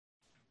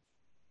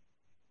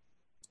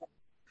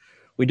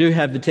We do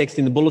have the text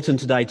in the bulletin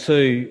today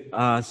too,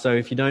 so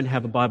if you don't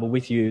have a Bible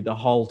with you, the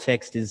whole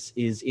text is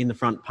in the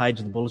front page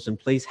of the bulletin.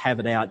 Please have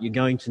it out. You're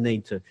going to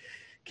need to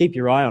keep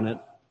your eye on it.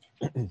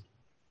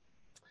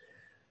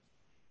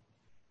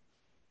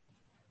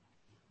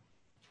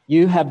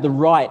 You have the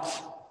right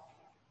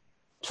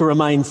to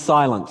remain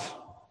silent.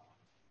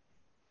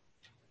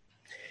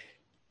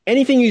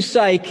 Anything you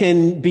say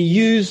can be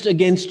used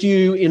against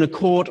you in a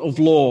court of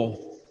law.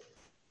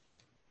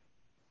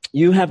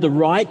 You have the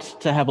right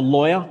to have a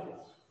lawyer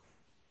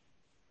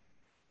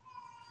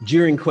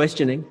during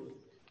questioning.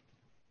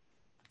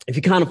 If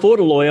you can't afford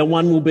a lawyer,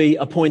 one will be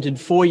appointed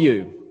for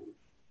you,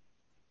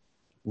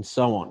 and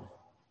so on.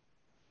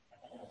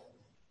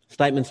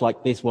 Statements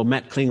like this, well,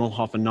 Matt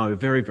Klingelhofer know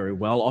very, very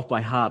well, off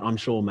by heart, I'm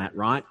sure, Matt,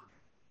 right?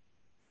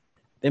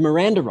 They're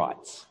Miranda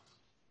rights.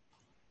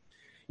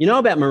 You know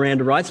about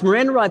Miranda rights?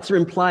 Miranda rights are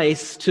in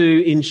place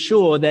to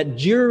ensure that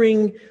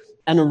during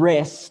an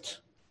arrest,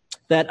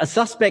 that a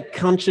suspect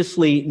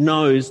consciously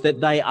knows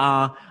that they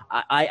are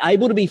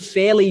able to be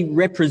fairly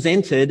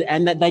represented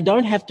and that they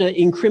don't have to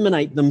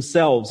incriminate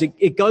themselves.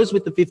 It goes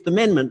with the Fifth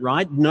Amendment,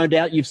 right? No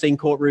doubt you've seen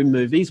courtroom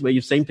movies where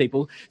you've seen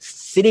people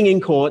sitting in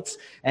courts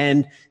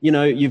and, you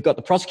know, you've got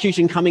the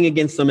prosecution coming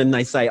against them and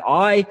they say,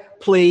 I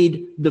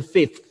plead the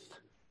Fifth.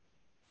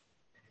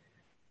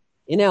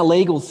 In our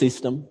legal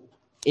system,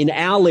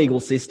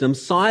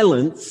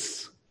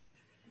 silence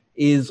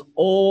is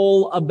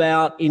all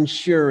about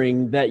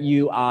ensuring that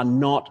you are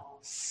not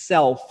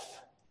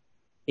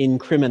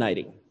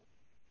self-incriminating.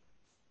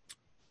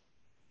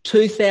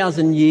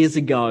 2,000 years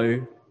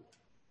ago,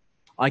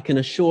 I can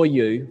assure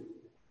you,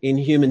 in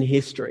human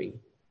history,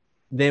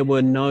 there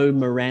were no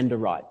Miranda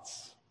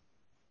rights.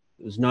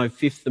 There was no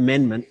Fifth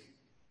Amendment.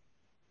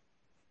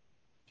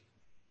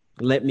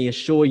 Let me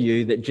assure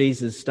you that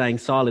Jesus staying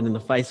silent in the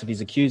face of his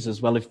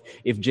accusers, well,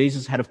 if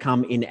Jesus had have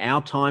come in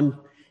our time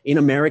in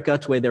America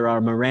to where there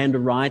are Miranda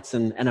rights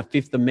and a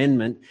Fifth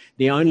Amendment,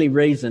 the only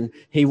reason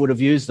he would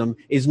have used them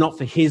is not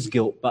for his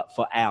guilt, but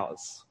for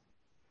ours.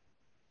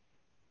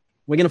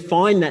 We're going to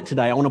find that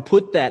today. I want to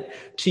put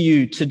that to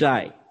you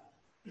today.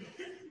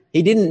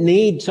 He didn't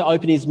need to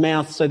open his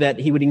mouth so that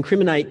he would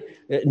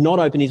not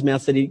open his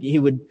mouth so that he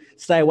would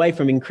stay away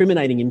from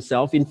incriminating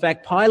himself. In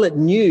fact, Pilate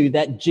knew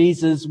that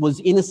Jesus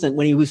was innocent.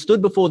 When he was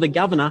stood before the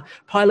governor,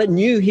 Pilate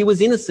knew he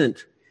was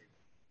innocent.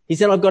 He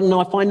said,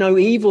 I find no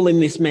evil in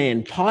this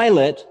man.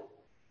 Pilate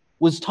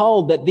was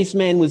told that this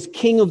man was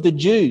king of the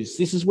Jews.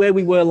 This is where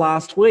we were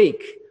last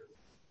week.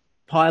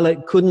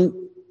 Pilate couldn't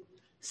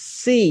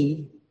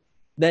see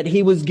that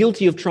he was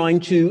guilty of trying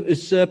to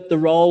usurp the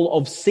role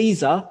of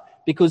Caesar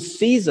because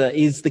Caesar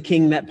is the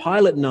king that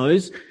Pilate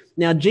knows.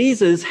 Now,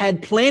 Jesus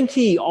had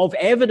plenty of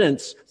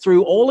evidence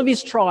through all of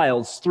his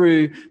trials,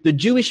 through the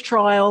Jewish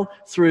trial,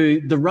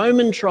 through the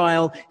Roman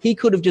trial. He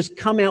could have just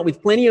come out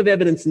with plenty of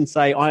evidence and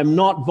say, I am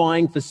not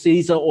vying for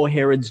Caesar or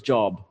Herod's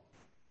job.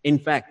 In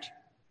fact,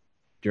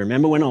 do you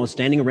remember when I was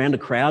standing around a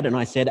crowd and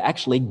I said,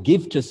 actually,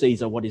 give to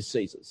Caesar what is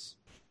Caesar's?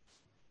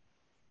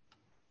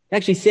 He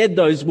actually said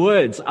those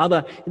words.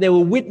 There were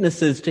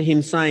witnesses to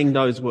him saying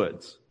those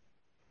words.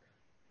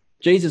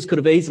 Jesus could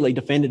have easily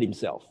defended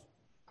himself.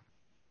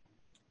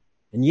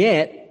 And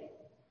yet,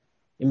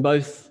 in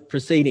both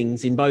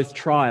proceedings, in both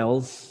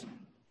trials,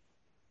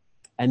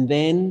 and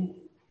then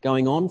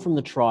going on from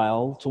the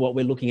trial to what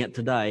we're looking at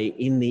today,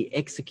 in the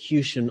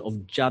execution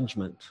of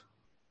judgment,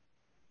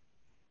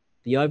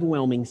 the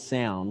overwhelming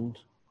sound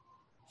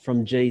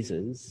from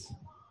Jesus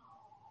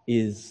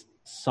is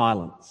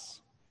silence.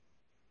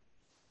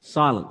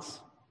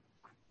 Silence.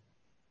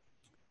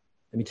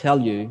 Let me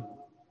tell you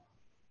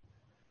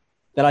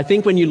that I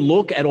think when you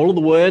look at all of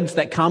the words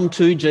that come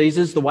to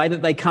Jesus, the way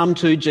that they come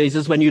to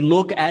Jesus, when you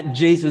look at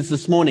Jesus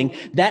this morning,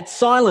 that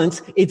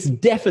silence, it's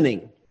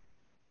deafening.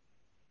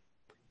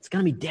 It's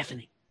going to be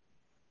deafening.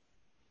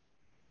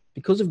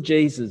 Because of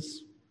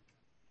Jesus,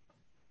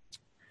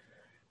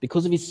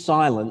 because of his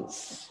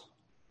silence,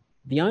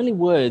 the only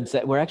words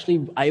that we're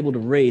actually able to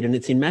read, and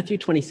it's in Matthew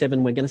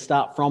 27, we're going to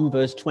start from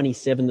verse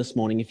 27 this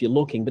morning if you're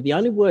looking, but the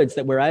only words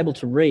that we're able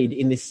to read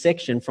in this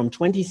section from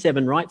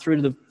 27 right through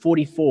to the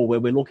 44 where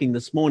we're looking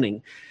this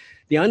morning,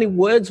 the only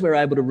words we're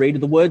able to read are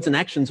the words and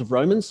actions of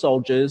Roman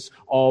soldiers,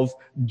 of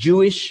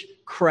Jewish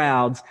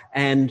crowds,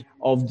 and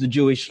of the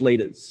Jewish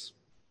leaders.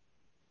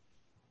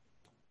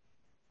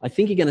 I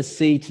think you're going to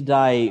see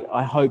today,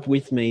 I hope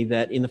with me,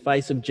 that in the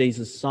face of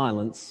Jesus'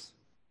 silence,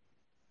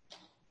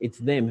 it's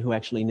them who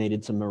actually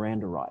needed some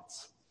Miranda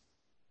rights.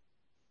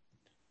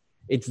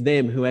 It's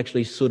them who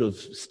actually sort of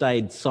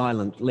stayed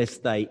silent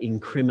lest they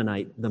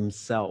incriminate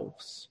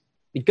themselves.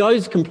 It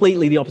goes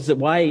completely the opposite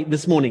way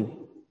this morning.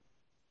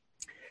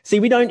 See,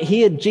 we don't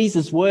hear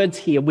Jesus' words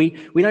here. We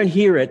don't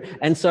hear it.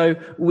 And so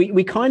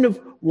we kind of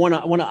want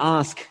to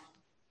ask,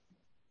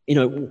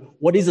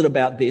 what is it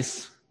about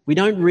this? We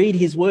don't read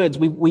his words.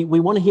 We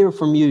want to hear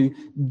from you,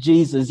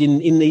 Jesus,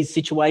 in these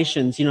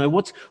situations.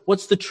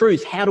 What's the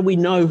truth? How do we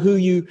know who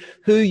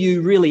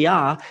you really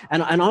are?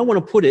 And I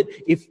want to put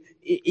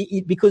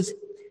it because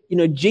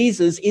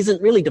Jesus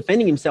isn't really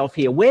defending himself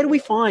here. Where do we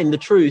find the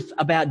truth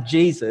about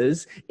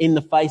Jesus in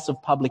the face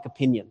of public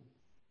opinion?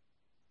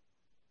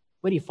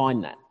 Where do you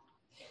find that?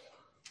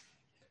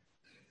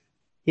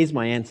 Here's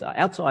my answer.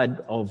 Outside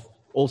of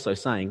also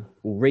saying,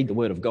 well, read the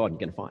Word of God, you're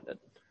going to find it.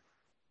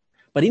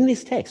 But in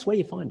this text, where do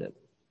you find it?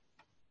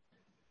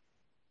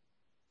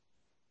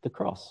 The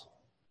cross.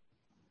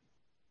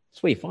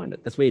 That's where you find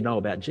it. That's where you know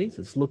about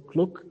Jesus.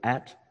 Look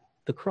at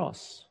the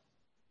cross.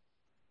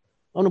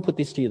 I want to put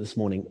this to you this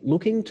morning.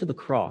 Looking to the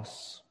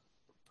cross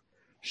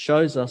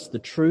shows us the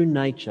true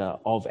nature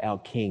of our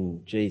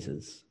King,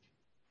 Jesus,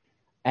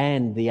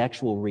 and the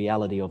actual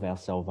reality of our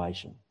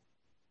salvation.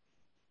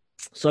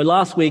 So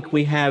last week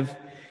we have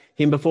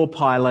him before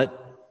Pilate.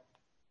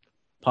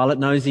 Pilate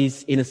knows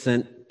he's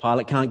innocent.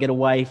 Pilate can't get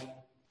away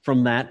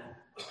from that.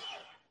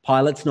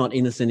 Pilate's not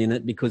innocent in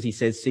it because he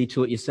says, see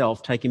to it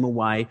yourself, take him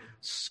away,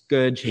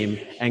 scourge him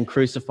and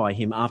crucify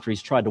him after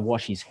he's tried to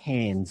wash his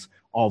hands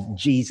of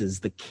Jesus,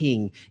 the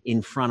King,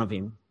 in front of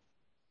him.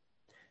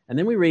 And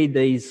then we read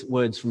these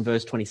words from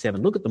verse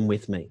 27. Look at them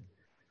with me.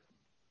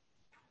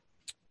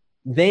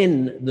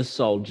 Then the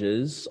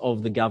soldiers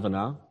of the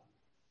governor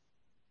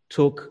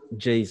took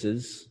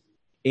Jesus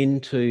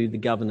into the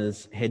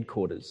governor's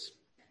headquarters.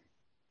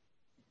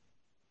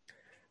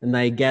 And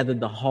they gathered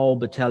the whole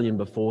battalion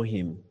before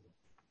him.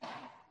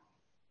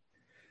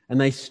 And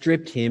they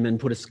stripped him and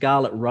put a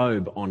scarlet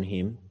robe on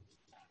him.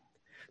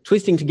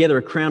 Twisting together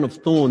a crown of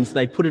thorns,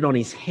 they put it on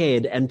his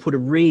head and put a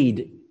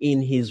reed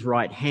in his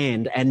right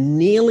hand. And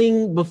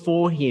kneeling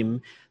before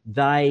him,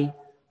 they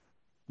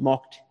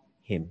mocked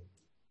him,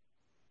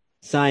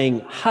 saying,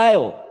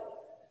 "Hail,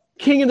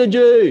 King of the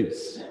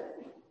Jews!"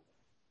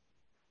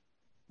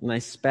 And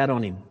they spat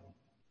on him.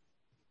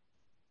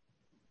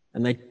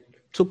 And they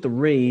took the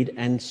reed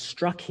and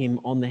struck him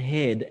on the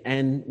head.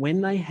 And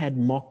when they had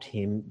mocked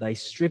him, they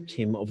stripped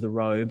him of the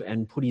robe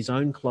and put his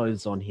own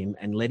clothes on him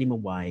and led him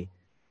away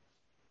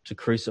to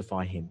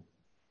crucify him.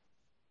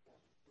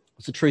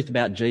 What's the truth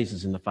about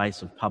Jesus in the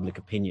face of public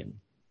opinion?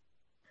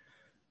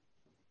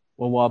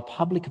 Well, while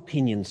public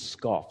opinion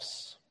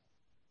scoffs,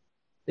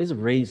 there's a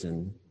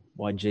reason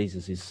why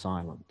Jesus is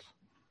silent.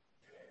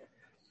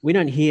 We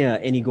don't hear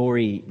any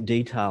gory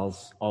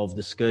details of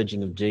the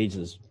scourging of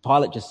Jesus.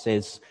 Pilate just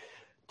says,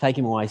 take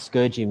him away,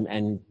 scourge him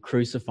and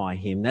crucify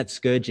him. That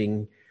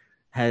scourging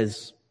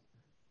has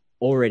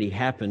already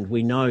happened.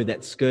 We know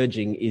that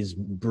scourging is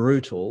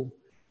brutal.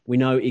 We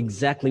know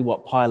exactly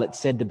what Pilate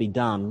said to be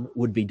done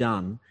would be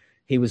done.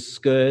 He was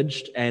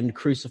scourged and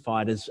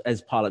crucified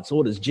as Pilate's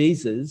orders.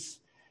 Jesus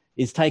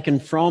is taken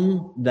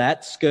from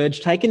that scourge,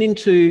 taken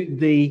into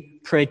the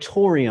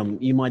praetorium.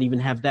 You might even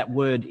have that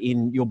word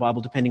in your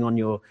Bible, depending on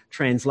your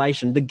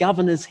translation. The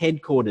governor's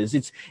headquarters.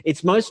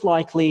 It's most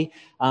likely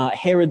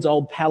Herod's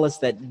old palace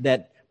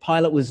that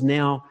Pilate was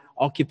now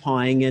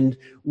occupying. And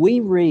we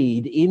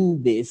read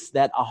in this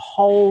that a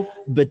whole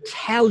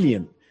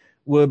battalion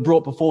were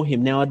brought before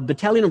him. Now, a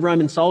battalion of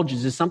Roman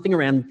soldiers is something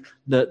around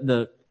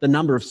the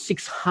number of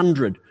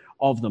 600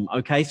 of them,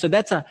 okay? So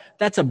that's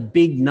a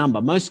big number.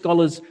 Most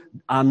scholars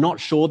are not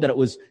sure that it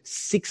was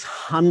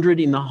 600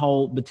 in the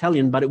whole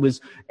battalion, but it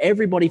was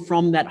everybody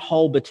from that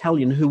whole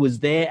battalion who was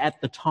there at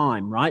the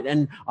time, right?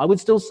 And I would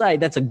still say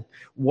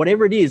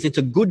whatever it is, it's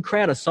a good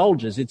crowd of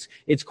soldiers.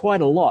 It's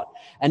quite a lot.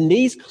 And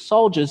these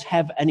soldiers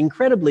have an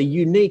incredibly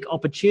unique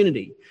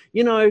opportunity.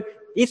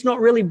 It's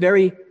not really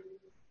very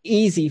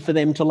easy for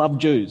them to love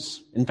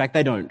Jews. In fact,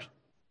 they don't.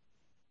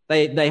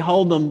 They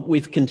hold them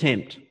with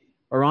contempt.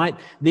 All right.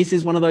 This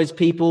is one of those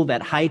people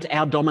that hate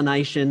our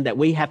domination, that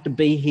we have to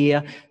be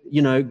here,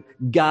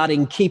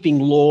 guarding, keeping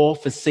law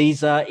for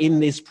Caesar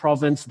in this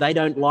province. They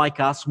don't like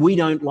us. We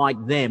don't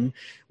like them.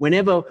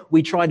 Whenever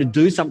we try to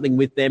do something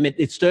with them,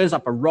 it stirs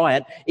up a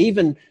riot.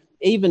 Even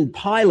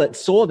Pilate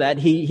saw that.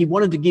 He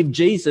wanted to give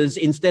Jesus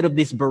instead of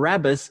this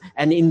Barabbas,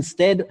 and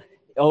instead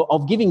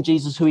of giving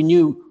Jesus, who he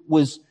knew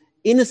was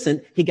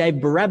innocent, he gave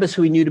Barabbas,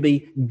 who he knew to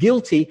be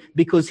guilty,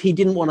 because he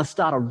didn't want to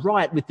start a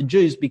riot with the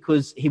Jews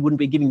because he wouldn't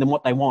be giving them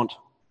what they want.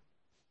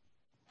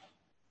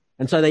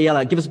 And so they yell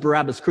out, give us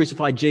Barabbas,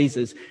 crucify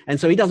Jesus.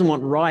 And so he doesn't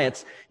want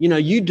riots.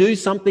 You do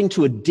something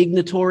to a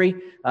dignitary,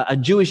 a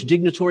Jewish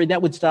dignitary,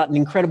 that would start an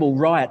incredible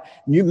riot.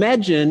 You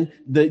imagine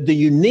the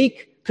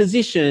unique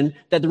position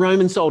that the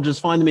Roman soldiers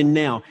find them in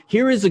now.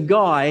 Here is a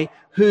guy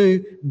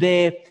who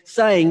they're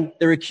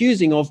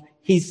accusing of,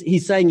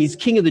 he's saying he's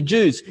King of the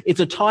Jews. It's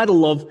a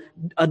title of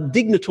a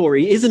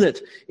dignitary, isn't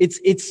it?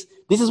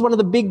 This is one of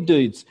the big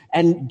dudes.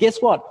 And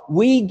guess what?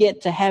 We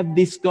get to have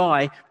this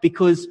guy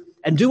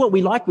and do what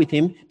we like with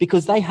him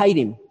because they hate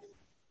him.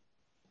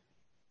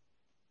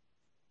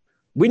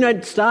 We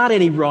don't start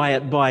any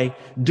riot by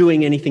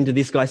doing anything to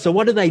this guy. So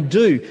what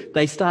do?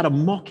 They start a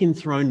mock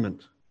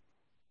enthronement.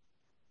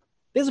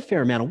 There's a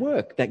fair amount of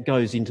work that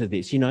goes into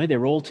this.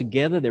 They're all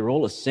together. They're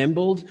all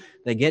assembled.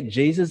 They get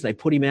Jesus. They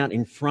put him out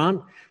in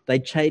front. They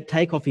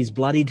take off his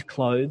bloodied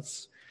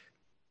clothes.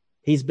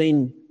 He's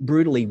been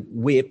brutally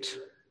whipped.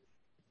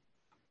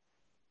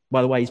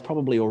 By the way, he's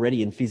probably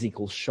already in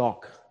physical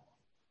shock.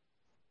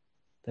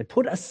 They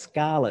put a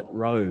scarlet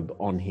robe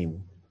on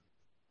him.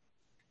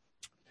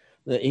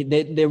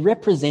 They're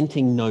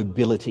representing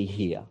nobility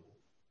here.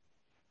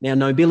 Now,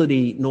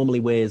 nobility normally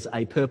wears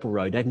a purple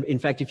robe. In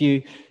fact, if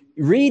you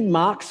read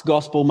Mark's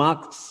gospel,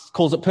 Mark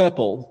calls it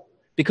purple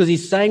because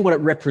he's saying what it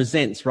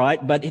represents,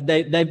 right? But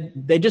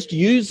they're just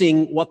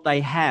using what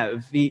they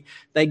have.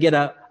 They get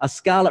a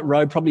scarlet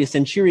robe, probably a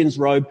centurion's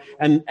robe,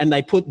 and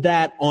they put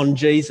that on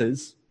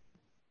Jesus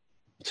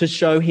to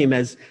show him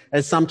as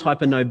some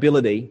type of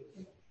nobility.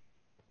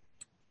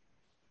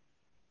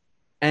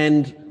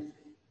 And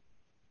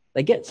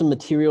they get some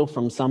material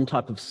from some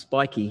type of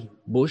spiky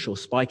bush or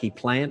spiky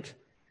plant,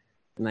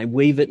 and they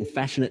weave it and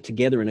fashion it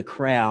together in a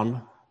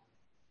crown,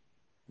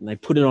 and they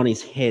put it on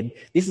his head.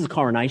 This is a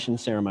coronation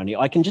ceremony.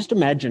 I can just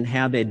imagine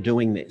how they're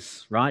doing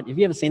this, right? Have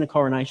you ever seen a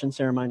coronation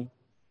ceremony?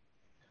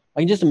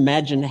 I can just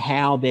imagine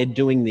how they're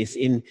doing this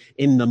in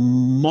the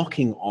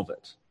mocking of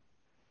it.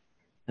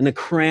 And the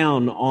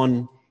crown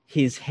on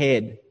his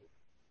head.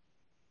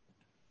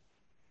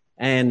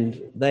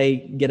 And they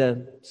get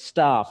a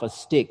staff, a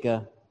stick,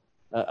 a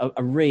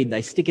reed.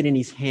 They stick it in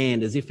his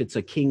hand as if it's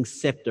a king's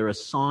scepter, a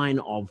sign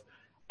of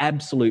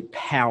absolute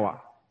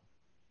power.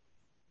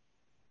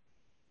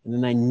 And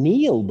then they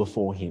kneel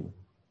before him.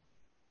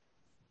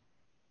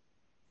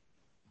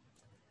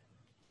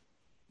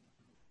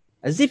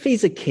 As if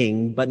he's a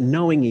king, but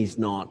knowing he's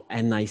not.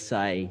 And they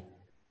say,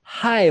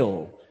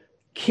 "Hail,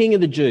 King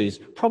of the Jews,"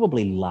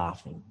 probably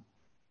laughing.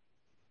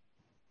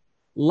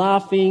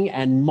 Laughing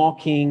and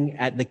mocking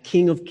at the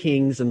King of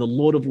Kings and the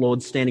Lord of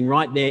Lords standing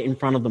right there in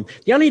front of them.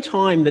 The only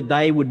time that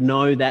they would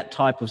know that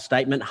type of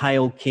statement,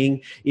 "Hail,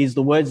 King," is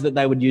the words that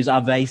they would use,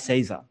 "Ave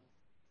Caesar."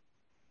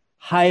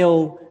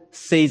 Hail,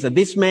 Caesar.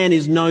 This man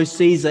is no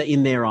Caesar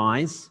in their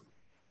eyes.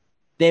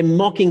 They're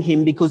mocking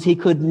him because he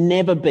could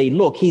never be.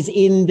 Look, he's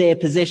in their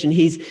possession.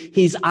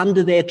 He's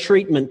under their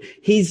treatment.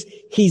 He's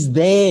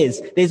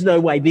theirs. There's no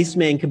way this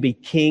man can be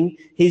king.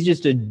 He's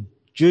just a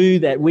Jew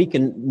that we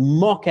can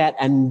mock at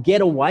and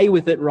get away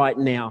with it right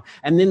now.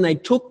 And then they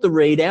took the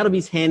reed out of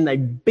his hand. They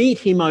beat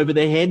him over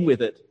the head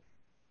with it.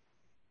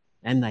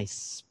 And they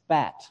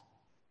spat.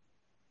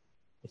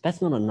 If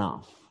that's not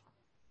enough,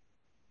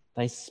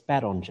 they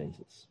spat on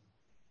Jesus.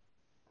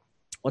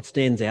 What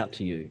stands out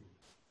to you?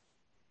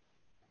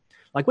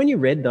 Like when you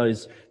read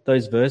those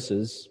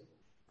verses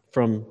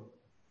from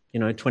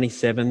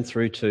 27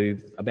 through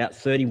to about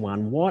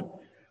 31,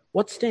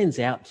 what stands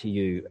out to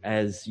you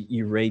as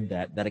you read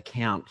that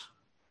account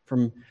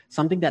from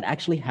something that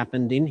actually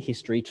happened in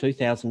history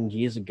 2,000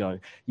 years ago?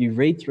 You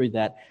read through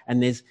that,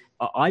 and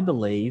I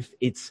believe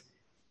it's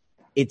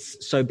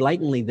so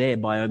blatantly there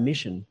by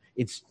omission.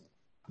 It's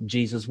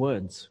Jesus'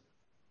 words.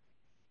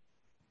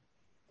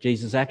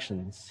 Jesus'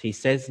 actions. He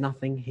says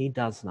nothing, he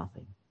does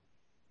nothing.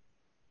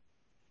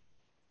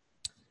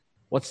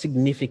 What's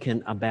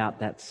significant about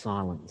that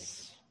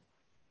silence?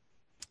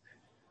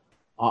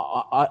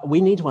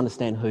 We need to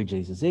understand who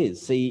Jesus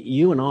is. See,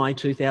 you and I,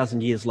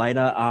 2,000 years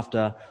later,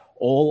 after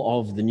all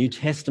of the New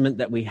Testament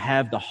that we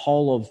have, the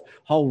whole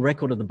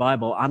record of the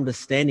Bible,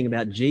 understanding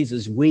about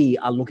Jesus, we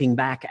are looking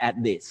back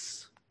at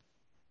this.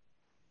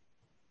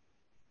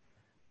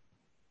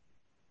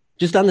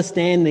 Just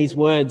understand these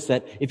words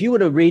that if you were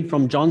to read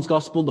from John's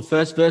Gospel, the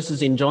first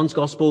verses in John's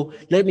Gospel,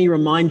 let me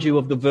remind you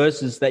of the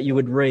verses that you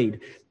would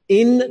read.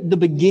 In the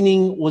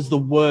beginning was the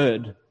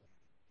Word.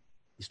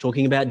 He's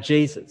talking about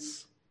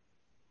Jesus.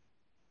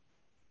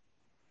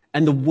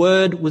 And the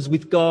Word was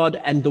with God,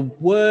 and the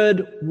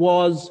Word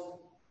was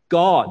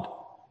God.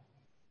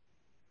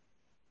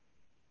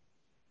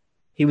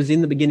 He was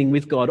in the beginning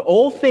with God.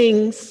 All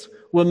things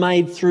were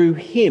made through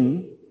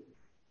him,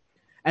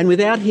 and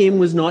without him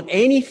was not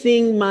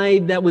anything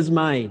made that was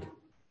made.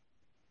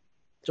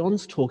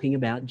 John's talking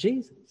about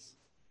Jesus.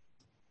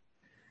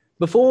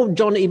 Before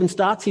John even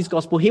starts his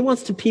gospel, he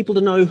wants people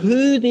to know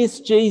who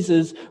this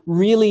Jesus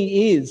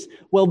really is.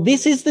 Well,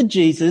 this is the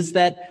Jesus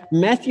that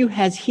Matthew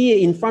has here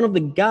in front of the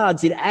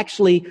guards.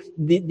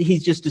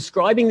 He's just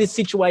describing this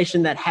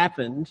situation that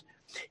happened.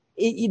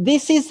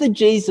 This is the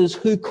Jesus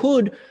who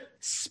could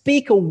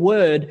speak a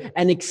word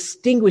and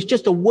extinguish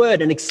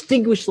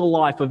the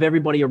life of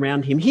everybody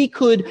around him. He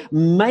could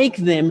make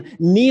them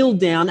kneel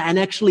down and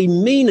actually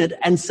mean it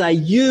and say,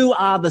 "You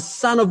are the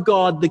Son of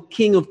God, the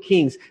King of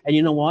Kings." And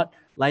you know what?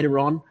 Later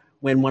on,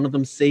 when one of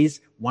them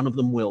sees, one of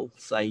them will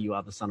say, "You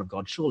are the Son of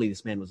God." Surely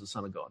this man was the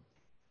Son of God.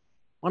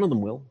 One of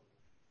them will.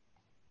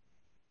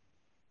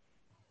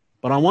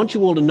 But I want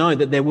you all to know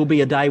that there will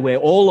be a day where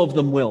all of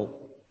them will.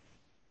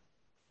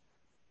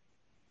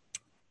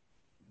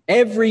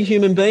 Every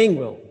human being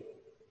will.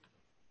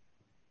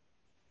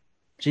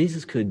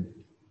 Jesus could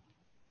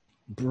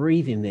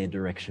breathe in their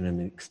direction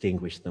and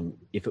extinguish them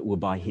if it were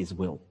by his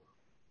will.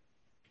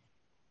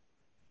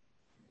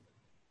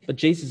 But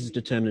Jesus is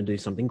determined to do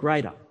something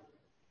greater.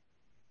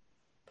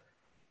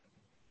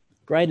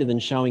 Greater than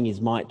showing his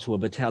might to a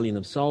battalion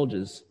of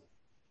soldiers.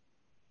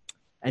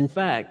 In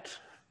fact,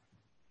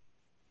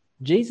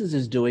 Jesus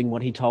is doing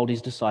what he told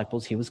his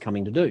disciples he was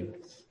coming to do.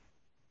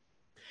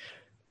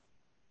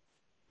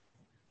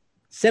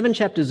 7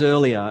 chapters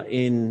earlier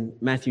in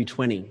Matthew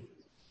 20,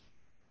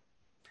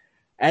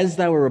 As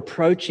they were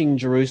approaching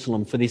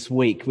Jerusalem for this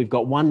week, we've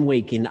got 1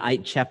 week in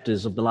 8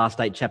 chapters of the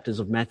last 8 chapters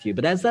of Matthew,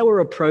 but as they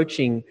were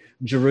approaching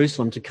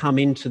Jerusalem to come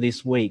into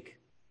this week,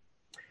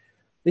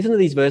 listen to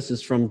these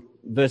verses from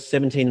verse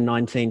 17 and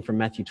 19 from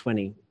Matthew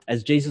 20.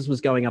 As Jesus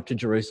was going up to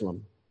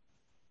Jerusalem,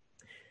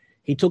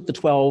 he took the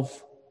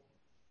 12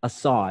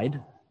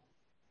 aside,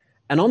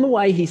 and on the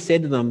way he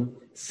said to them,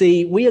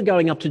 "See, we are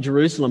going up to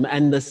Jerusalem,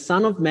 and the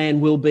Son of Man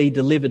will be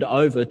delivered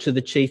over to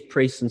the chief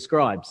priests and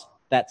scribes."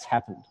 That's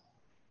happened.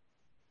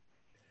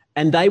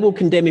 "And they will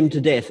condemn him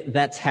to death."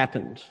 That's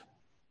happened.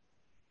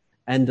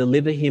 "And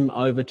deliver him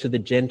over to the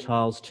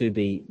Gentiles to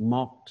be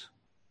mocked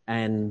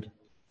and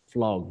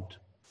flogged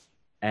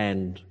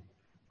and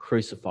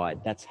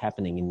crucified." That's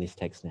happening in this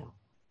text now.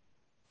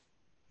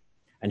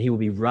 "And he will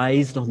be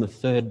raised on the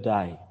 3rd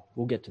day."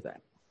 We'll get to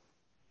that.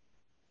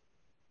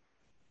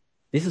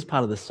 This is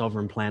part of the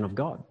sovereign plan of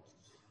God.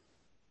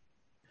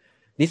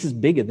 This is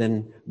bigger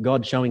than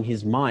God showing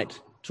his might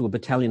to a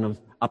battalion of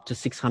up to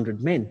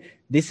 600 men.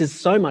 This is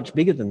so much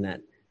bigger than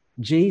that.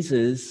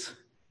 Jesus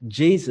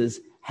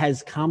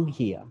has come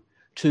here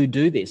to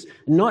do this.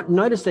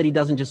 Notice that he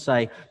doesn't just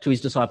say to his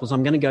disciples,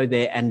 "I'm going to go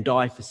there and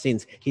die for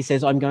sins." He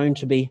says, "I'm going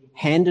to be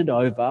handed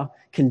over,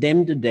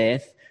 condemned to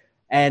death,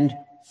 and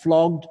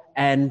flogged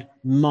and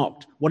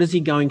mocked." What is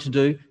he going to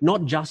do?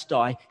 Not just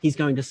die, he's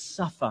going to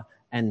suffer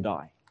and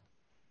die.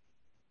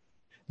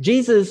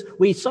 Jesus,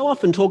 we so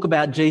often talk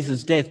about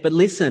Jesus' death, but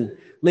listen,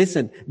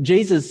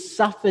 Jesus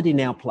suffered in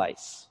our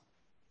place,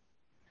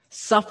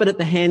 suffered at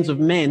the hands of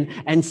men,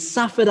 and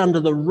suffered under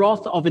the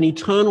wrath of an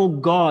eternal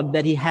God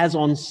that he has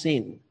on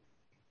sin.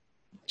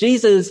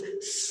 Jesus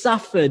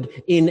suffered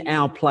in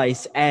our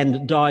place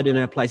and died in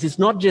our place. It's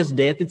not just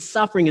death, it's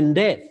suffering and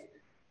death.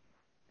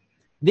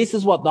 This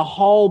is what the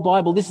whole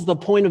Bible, this is the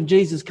point of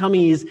Jesus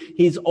coming, is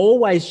he's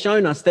always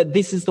shown us that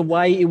this is the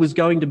way it was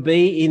going to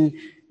be in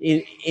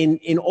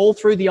all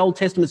through the Old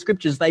Testament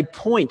scriptures. They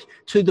point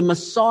to the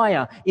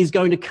Messiah is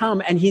going to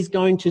come and he's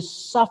going to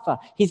suffer.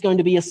 He's going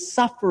to be a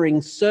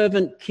suffering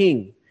servant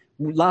king.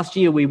 Last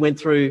year we went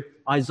through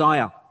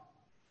Isaiah.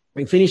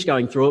 We finished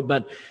going through it,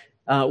 but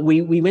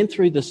we went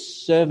through the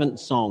servant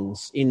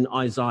songs in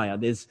Isaiah.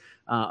 There's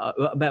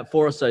about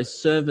 4 or so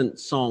servant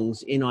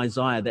songs in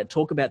Isaiah that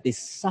talk about this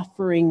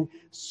suffering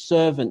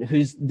servant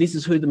this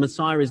is who the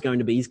Messiah is going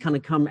to be. He's going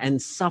to come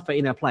and suffer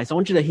in our place. I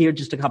want you to hear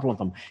just a couple of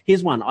them.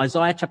 Here's one,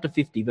 Isaiah chapter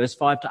 50, verse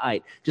 5 to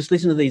 8. Just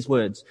listen to these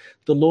words.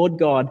 "The Lord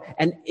God,"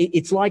 and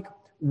it's like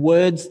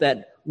words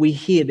that we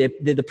hear.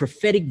 They're the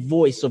prophetic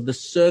voice of the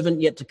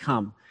servant yet to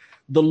come.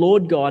 "The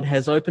Lord God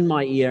has opened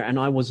my ear, and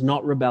I was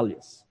not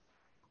rebellious.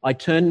 I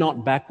turned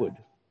not backward.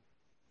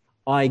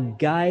 I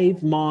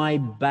gave my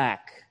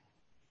back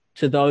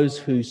to those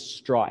who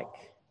strike,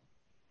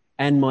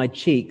 and my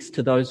cheeks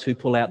to those who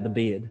pull out the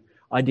beard.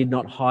 I did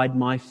not hide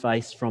my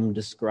face from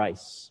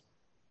disgrace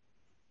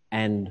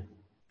and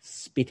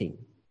spitting.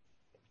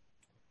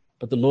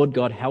 But the Lord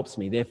God helps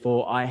me.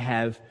 Therefore, I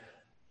have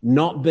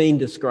not been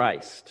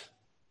disgraced.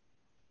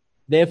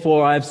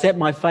 Therefore, I have set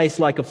my face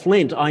like a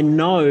flint. I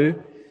know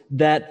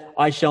that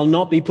I shall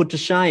not be put to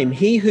shame.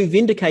 He who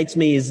vindicates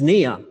me is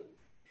near.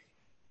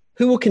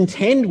 Who will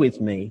contend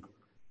with me?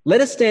 Let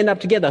us stand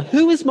up together.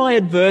 Who is my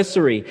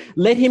adversary?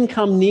 Let him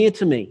come near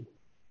to me."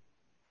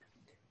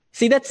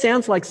 See, that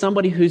sounds like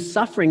somebody who's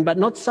suffering, but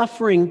not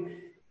suffering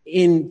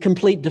in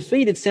complete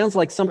defeat. It sounds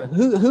like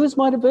who is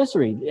my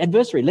adversary?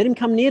 Let him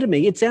come near to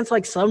me. It sounds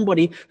like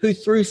somebody who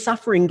through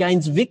suffering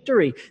gains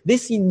victory.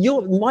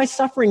 My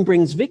suffering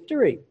brings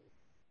victory.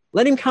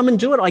 Let him come and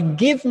do it. I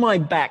give my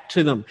back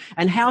to them.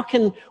 And how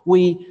can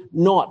we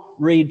not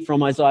read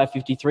from Isaiah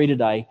 53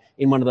 today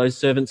in one of those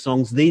servant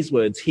songs these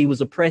words? "He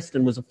was oppressed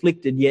and was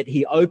afflicted, yet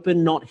he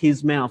opened not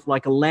his mouth.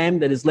 Like a lamb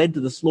that is led to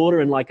the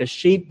slaughter, and like a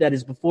sheep that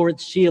is before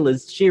its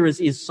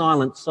shearers is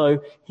silent,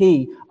 so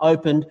he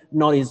opened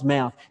not his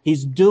mouth."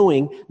 He's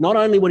doing not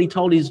only what he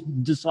told his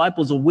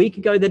disciples a week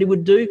ago that he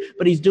would do,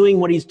 but he's doing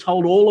what he's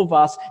told all of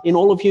us in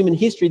all of human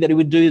history that he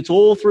would do. It's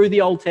all through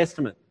the Old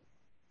Testament.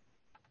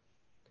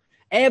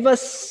 Ever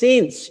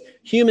since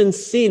humans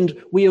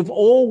sinned, we have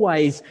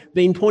always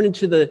been pointed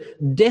to the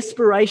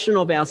desperation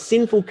of our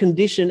sinful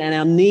condition and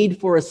our need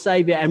for a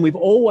Savior, and we've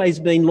always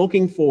been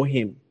looking for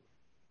him.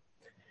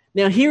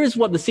 Now, here is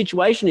what the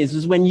situation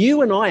is when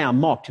you and I are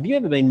mocked. Have you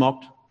ever been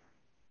mocked?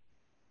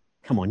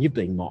 Come on, you've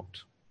been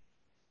mocked.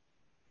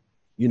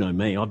 You know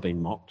me, I've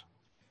been mocked.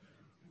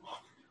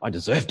 I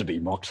deserve to be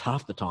mocked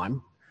half the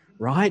time,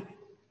 right?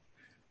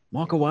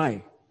 Mock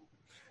away.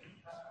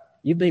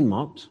 You've been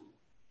mocked.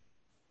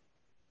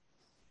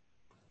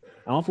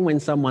 And often when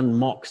someone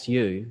mocks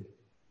you,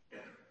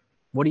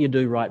 what do you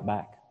do right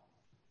back?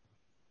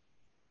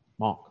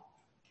 Mock.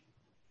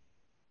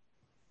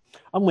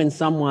 And when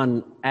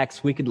someone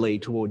acts wickedly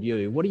toward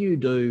you, what do you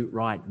do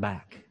right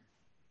back?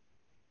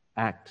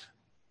 Act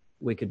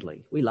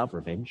wickedly. We love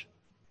revenge.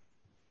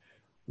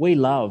 We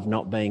love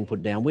not being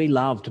put down. We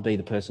love to be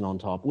the person on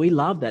top. We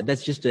love that.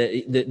 That's just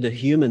the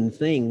human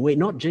thing. We're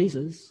not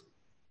Jesus.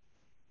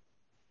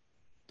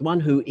 The one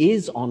who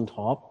is on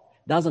top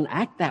doesn't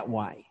act that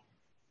way.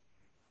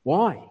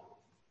 Why?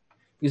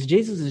 Because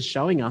Jesus is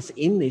showing us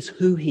in this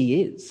who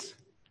he is.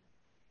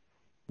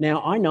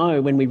 Now, I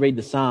know when we read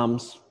the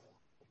Psalms,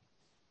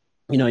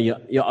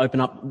 you open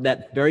up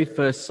that very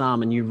first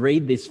psalm and you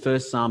read this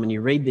first psalm and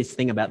you read this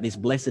thing about this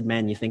blessed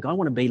man, you think, I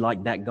want to be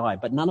like that guy.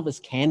 But none of us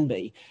can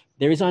be.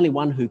 There is only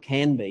one who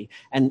can be.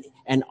 And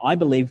I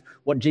believe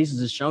what Jesus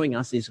is showing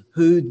us is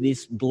who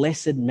this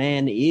blessed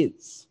man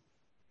is,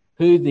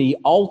 who the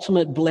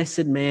ultimate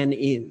blessed man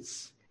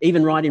is,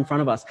 even right in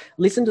front of us.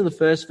 Listen to the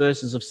first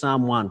verses of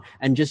Psalm 1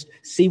 and just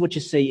see what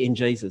you see in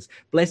Jesus.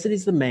 Blessed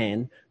is the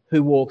man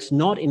who walks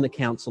not in the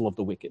counsel of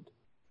the wicked,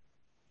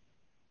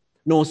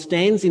 nor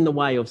stands in the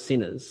way of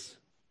sinners,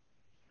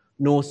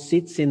 nor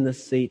sits in the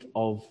seat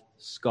of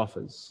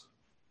scoffers.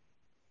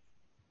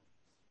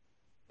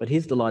 But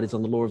his delight is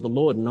on the law of the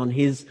Lord, and on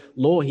his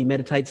law he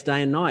meditates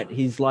day and night.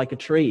 He's like a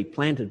tree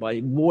planted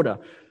by water,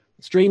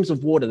 streams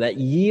of water that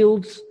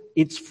yields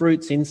its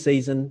fruits in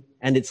season,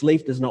 and its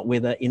leaf does not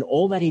wither. In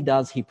all that he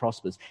does, he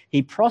prospers.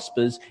 He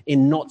prospers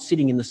in not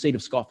sitting in the seat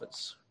of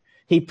scoffers.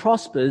 He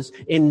prospers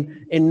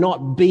in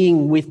not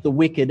being with the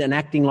wicked and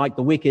acting like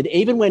the wicked.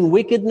 Even when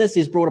wickedness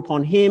is brought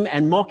upon him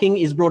and mocking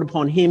is brought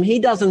upon him, he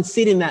doesn't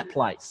sit in that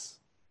place.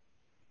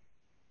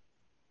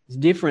 It's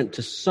different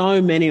to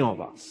so many of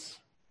us.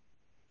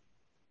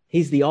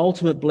 He's the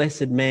ultimate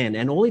blessed man,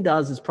 and all he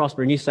does is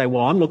prosper. And you say,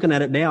 well, I'm looking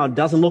at it now. It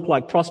doesn't look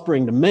like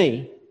prospering to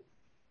me.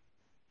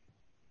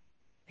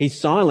 He's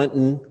silent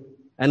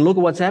and look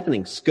at what's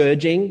happening.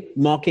 Scourging,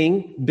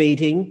 mocking,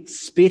 beating,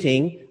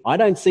 spitting. I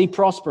don't see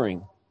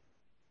prospering.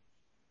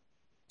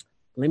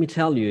 Let me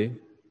tell you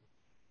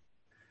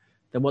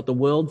that what the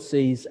world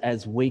sees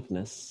as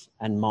weakness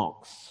and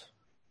mocks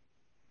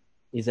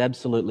is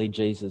absolutely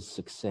Jesus'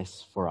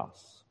 success for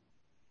us.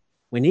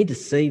 We need to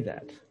see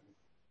that.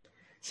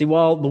 See,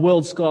 while the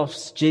world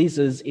scoffs,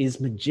 Jesus is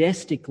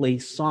majestically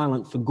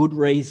silent for good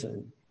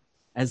reason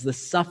as the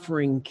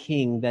suffering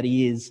king that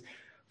he is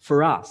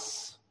for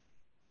us.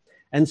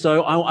 And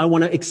so I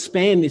want to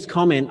expand this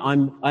comment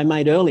I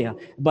made earlier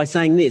by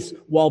saying this: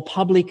 while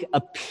public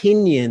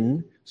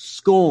opinion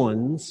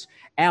scorns,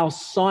 our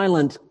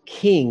silent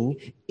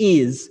king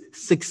is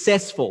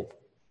successful.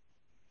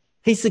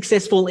 He's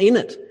successful in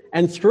it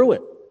and through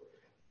it.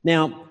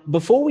 Now,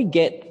 before we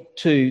get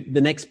to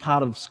the next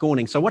part of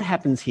scorning, so what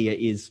happens here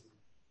is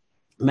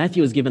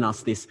Matthew has given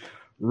us this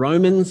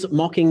Romans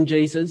mocking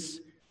Jesus,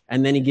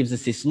 and then he gives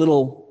us this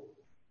little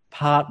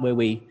part where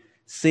we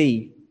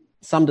see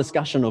some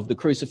discussion of the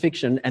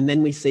crucifixion, and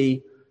then we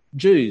see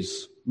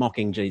Jews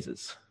mocking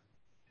Jesus.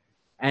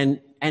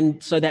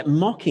 And so that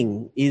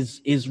mocking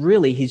is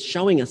really, he's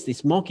showing us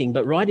this mocking,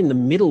 but right in the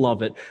middle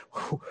of it,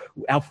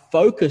 our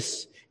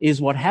focus is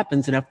what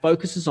happens, and our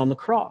focus is on the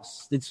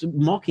cross. It's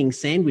mocking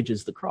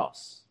sandwiches the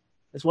cross.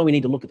 That's why we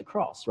need to look at the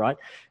cross, right?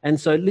 And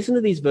so listen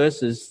to these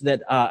verses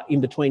that are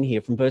in between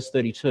here from verse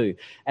 32.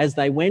 As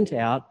they went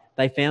out,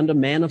 they found a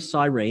man of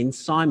Cyrene,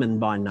 Simon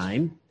by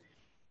name.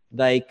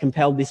 They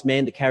compelled this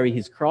man to carry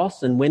his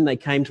cross, and when they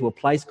came to a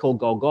place called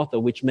Golgotha,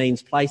 which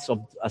means place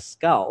of a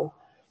skull,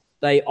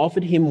 they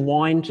offered him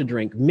wine to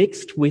drink,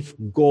 mixed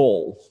with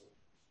gall.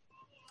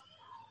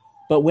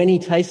 But when he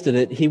tasted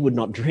it, he would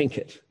not drink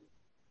it.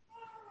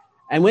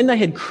 And when they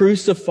had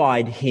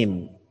crucified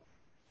him,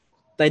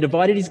 they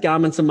divided his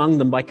garments among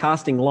them by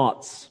casting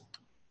lots.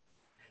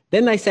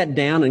 Then they sat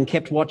down and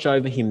kept watch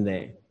over him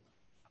there.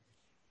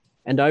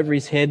 And over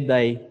his head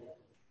they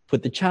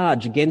put the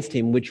charge against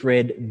him, which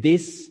read,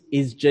 "This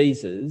is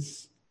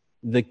Jesus,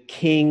 the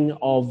King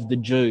of the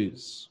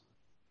Jews."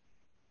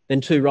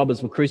 Then 2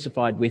 robbers were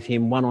crucified with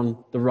him, one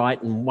on the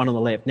right and one on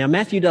the left. Now,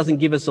 Matthew doesn't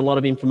give us a lot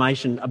of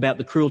information about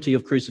the cruelty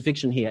of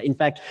crucifixion here. In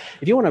fact,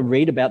 if you want to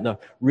read about the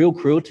real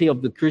cruelty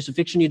of the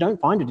crucifixion, you don't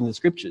find it in the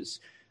scriptures.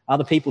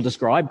 Other people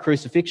describe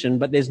crucifixion,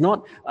 but there's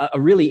not a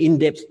really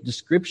in-depth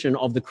description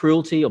of the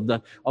cruelty of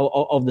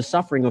the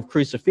suffering of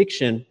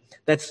crucifixion.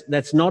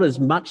 That's not as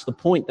much the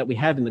point that we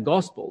have in the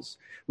Gospels.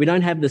 We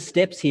don't have the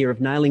steps here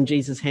of nailing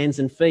Jesus' hands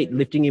and feet,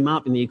 lifting him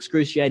up in the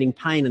excruciating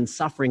pain and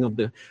suffering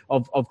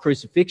of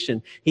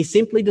crucifixion. He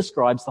simply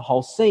describes the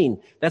whole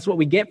scene. That's what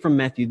we get from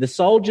Matthew. The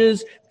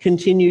soldiers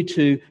continue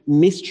to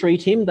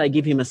mistreat him. They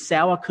give him a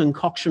sour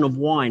concoction of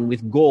wine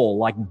with gall,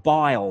 like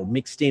bile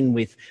mixed in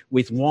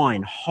with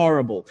wine.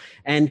 Horrible.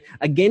 And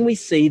again, we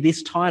see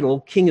this title,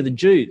 King of the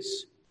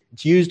Jews.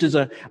 It's used as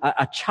a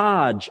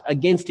charge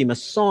against him, a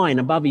sign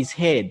above his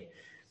head.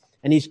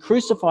 And he's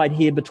crucified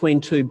here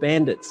between 2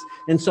 bandits.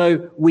 And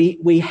so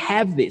we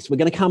have this. We're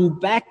going to come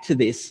back to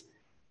this.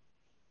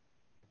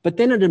 But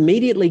then it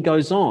immediately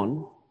goes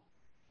on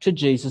to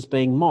Jesus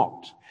being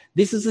mocked.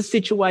 This is the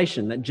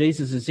situation that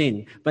Jesus is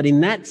in. But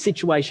in this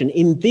situation,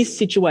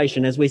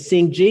 as we're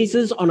seeing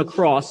Jesus on a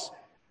cross,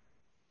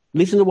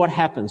 listen to what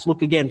happens.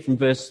 Look again from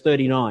verse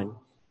 39.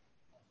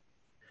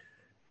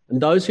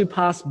 And those who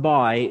passed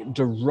by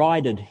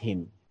derided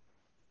him,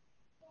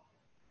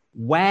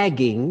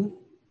 wagging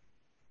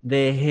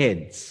their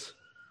heads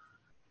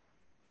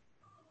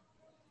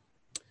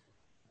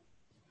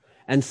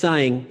and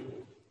saying,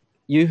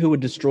 "You who would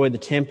destroy the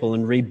temple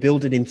and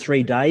rebuild it in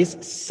 3 days,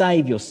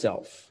 save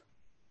yourself.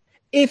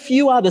 If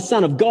you are the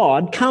Son of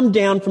God, come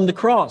down from the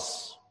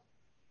cross.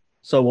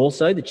 So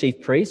also the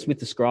chief priests with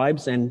the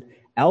scribes and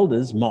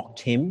elders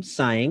mocked him,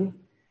 saying,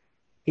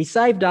 he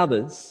saved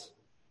others.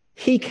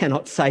 He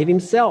cannot save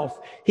himself.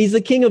 He's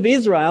the King of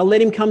Israel.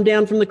 Let him come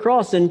down from the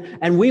cross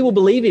and we will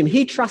believe him.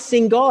 He trusts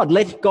in God.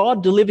 Let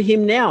God deliver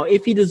him now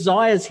if he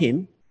desires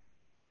him.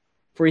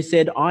 For he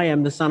said, I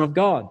am the Son of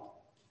God.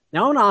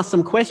 Now I want to ask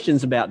some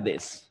questions about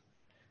this.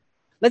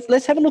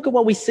 Let's have a look at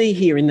what we see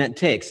here in that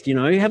text.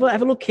 Have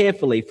a look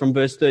carefully from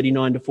verse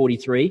 39 to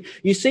 43.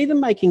 You see them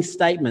making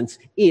statements.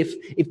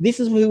 If this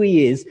is who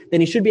he is,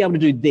 then he should be able to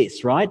do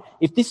this, right?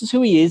 If this is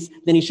who he is,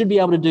 then he should be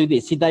able to do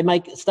this. They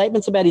make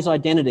statements about his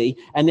identity,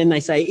 and then they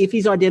say, if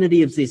his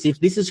identity is this,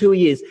 if this is who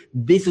he is,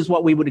 this is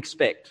what we would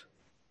expect.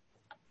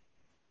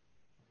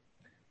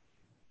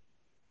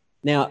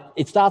 Now,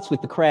 it starts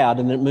with the crowd,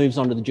 and then it moves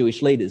on to the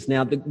Jewish leaders.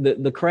 Now,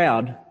 the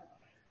crowd,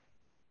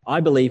 I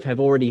believe,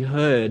 have already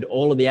heard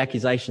all of the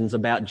accusations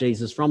about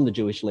Jesus from the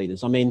Jewish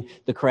leaders. I mean,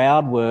 the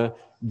crowd were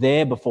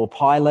there before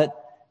Pilate,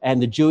 and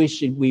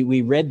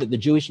we read that the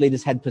Jewish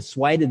leaders had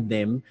persuaded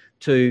them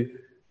to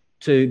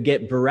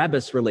get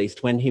Barabbas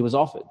released when he was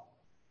offered.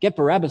 Get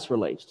Barabbas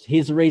released.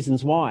 Here's the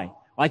reasons why.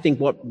 I think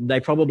what they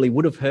probably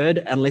would have heard,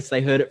 unless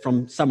they heard it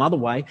from some other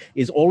way,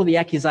 is all of the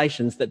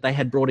accusations that they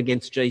had brought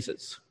against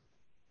Jesus.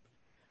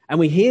 And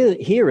we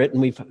hear it,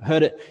 and we've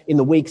heard it in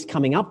the weeks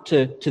coming up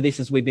to this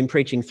as we've been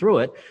preaching through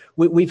it.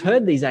 We've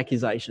heard these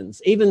accusations,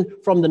 even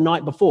from the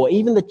night before,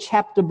 even the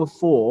chapter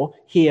before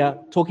here,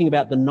 talking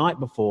about the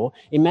night before.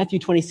 In Matthew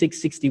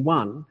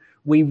 26:61,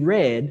 we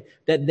read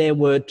that there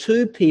were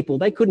two people.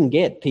 They couldn't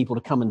get people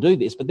to come and do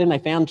this, but then they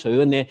found two,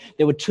 and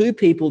there were two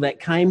people that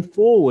came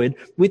forward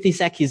with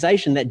this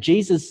accusation that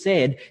Jesus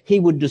said he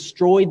would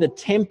destroy the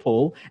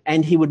temple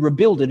and he would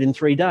rebuild it in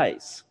 3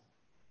 days.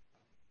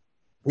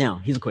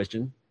 Now, here's a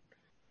question.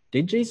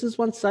 Did Jesus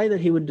once say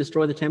that he would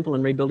destroy the temple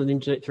and rebuild it in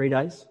 3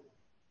 days?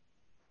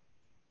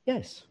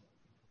 Yes.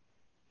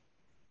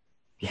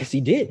 Yes,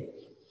 he did.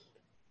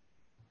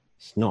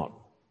 It's not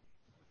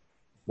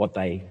what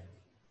they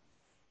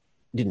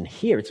didn't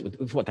hear. It's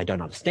what they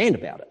don't understand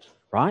about it,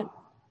 right?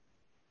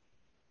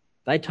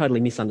 They totally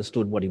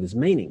misunderstood what he was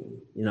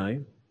meaning,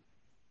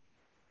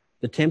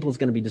 The temple's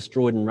going to be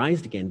destroyed and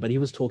raised again, but he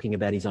was talking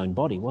about his own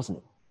body, wasn't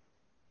it?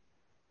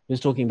 He was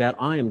talking about,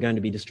 I am going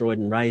to be destroyed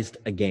and raised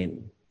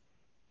again.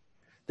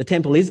 The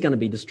temple is going to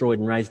be destroyed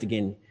and raised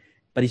again,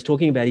 but he's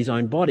talking about his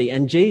own body.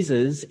 And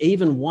Jesus,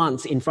 even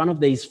once in front of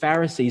these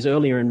Pharisees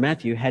earlier in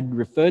Matthew, had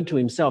referred to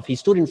himself. He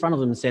stood in front of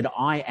them and said,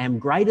 I am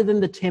greater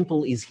than the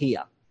temple is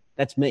here.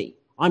 That's me.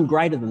 I'm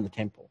greater than the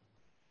temple.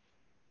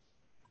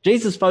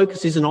 Jesus'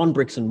 focus isn't on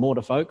bricks and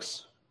mortar,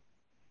 folks.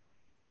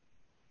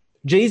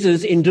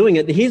 Jesus, in doing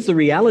it, here's the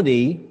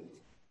reality.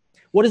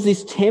 What is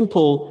this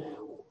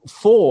temple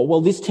for?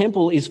 Well, this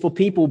temple is for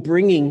people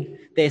bringing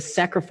their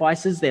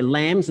sacrifices, their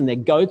lambs and their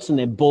goats and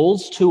their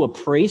bulls to a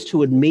priest who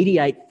would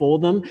mediate for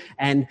them,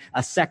 and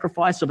a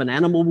sacrifice of an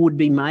animal would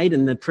be made,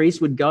 and the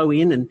priest would go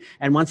in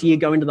and once a year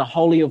go into the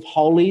Holy of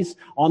Holies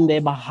on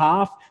their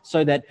behalf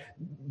so that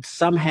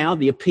somehow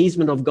the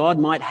appeasement of God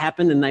might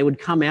happen, and they would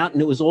come out, and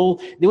there was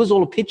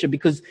all a picture,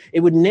 because it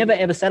would never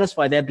ever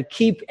satisfy. They had to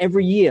keep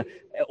every year,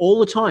 all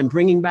the time,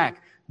 bringing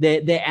back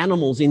their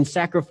animals in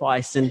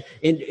sacrifice and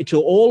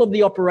to all of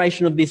the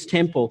operation of this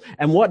temple.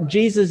 And what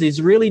Jesus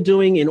is really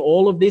doing in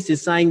all of this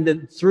is saying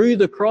that through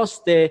the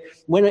cross,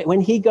 when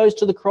he goes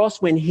to the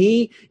cross, when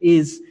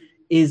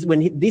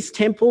this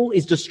temple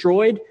is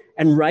destroyed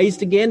and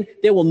raised again,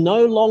 there will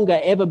no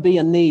longer ever be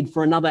a need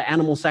for another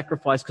animal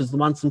sacrifice, because the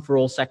once and for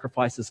all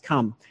sacrifices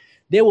come.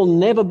 There will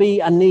never be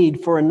a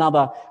need for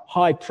another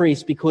high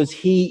priest, because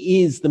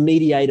he is the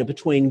mediator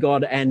between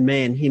God and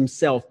man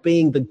himself,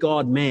 being the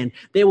God-man.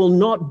 There will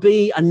not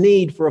be a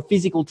need for a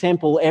physical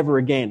temple ever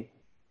again.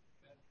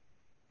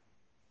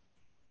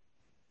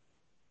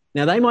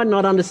 Now, they might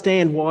not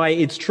understand why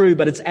it's true,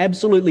 but it's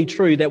absolutely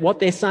true that what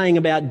they're saying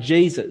about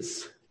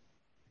Jesus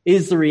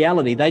is the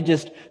reality. They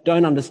just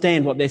don't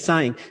understand what they're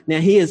saying. Now,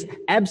 he has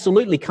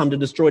absolutely come to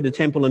destroy the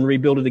temple and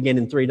rebuild it again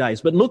in 3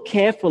 days. But look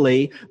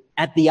carefully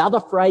at the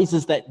other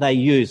phrases that they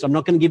use. I'm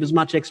not going to give as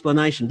much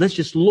explanation. Let's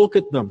just look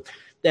at them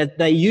that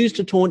they use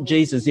to taunt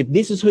Jesus. If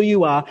this is who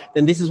you are,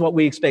 then this is what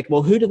we expect.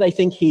 Well, who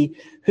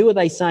are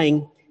they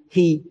saying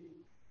he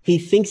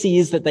thinks he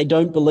is that they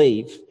don't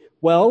believe?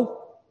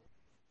 Well,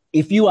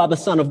 if you are the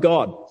Son of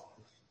God.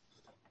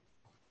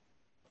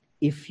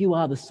 If you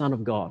are the Son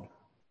of God.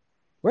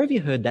 Where have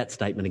you heard that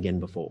statement again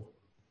before?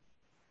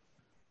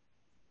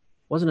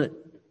 Wasn't it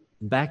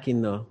back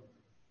in the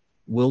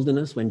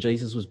wilderness when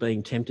Jesus was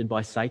being tempted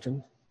by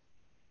Satan?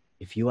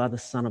 If you are the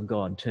Son of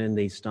God, turn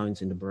these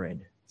stones into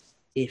bread.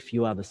 If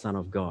you are the Son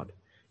of God.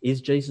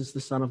 Is Jesus the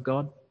Son of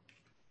God?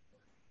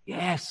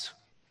 Yes.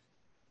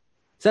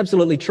 It's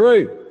absolutely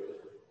true.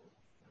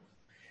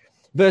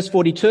 Verse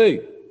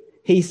 42,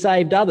 he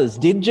saved others.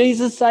 Did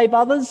Jesus save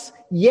others?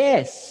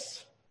 Yes.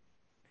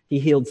 He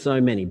healed so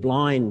many.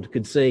 Blind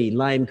could see,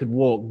 lame could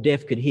walk,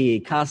 deaf could hear,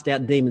 cast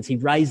out demons. He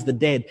raised the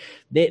dead.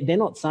 They're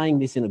not saying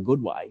this in a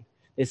good way.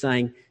 They're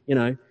saying,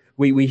 we're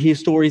We hear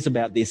stories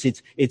about this.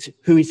 It's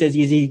who he says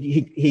he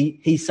is.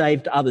 He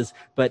saved others,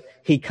 but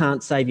he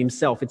can't save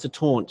himself. It's a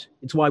taunt.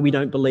 It's why we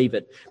don't believe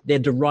it. They're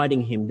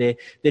deriding him. They're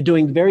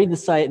doing very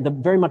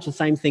much the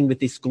same thing with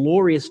this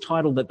glorious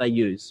title that they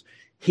use.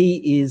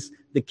 He is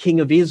the King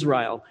of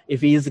Israel.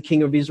 If he is the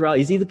King of Israel,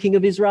 is he the King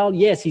of Israel?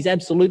 Yes, he's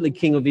absolutely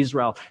King of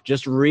Israel.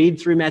 Just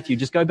read through Matthew.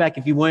 Just go back.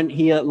 If you weren't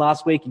here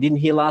last week, you didn't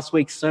hear last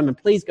week's sermon,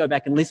 please go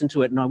back and listen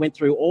to it. And I went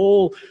through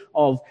all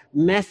of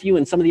Matthew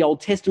and some of the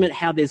Old Testament,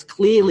 how there's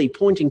clearly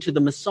pointing to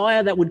the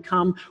Messiah that would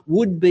come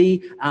would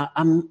be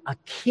a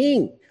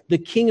king, the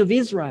King of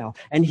Israel.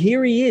 And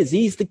here he is.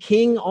 He's the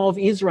King of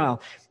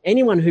Israel.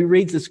 Anyone who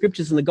reads the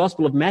scriptures in the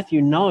Gospel of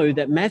Matthew know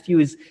that Matthew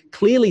is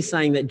clearly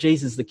saying that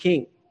Jesus is the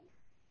King.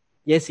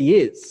 Yes, he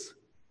is.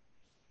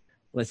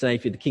 Let's say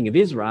if you're the King of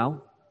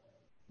Israel,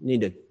 you need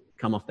to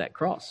come off that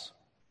cross.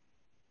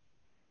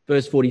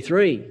 Verse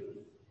 43,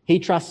 he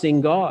trusts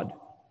in God.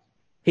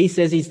 He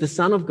says he's the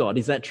Son of God.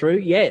 Is that true?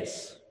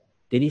 Yes.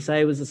 Did he say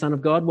he was the Son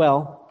of God?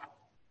 Well,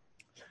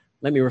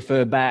 let me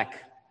refer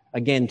back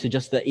again to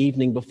just the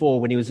evening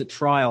before when he was at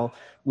trial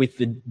with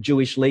the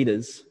Jewish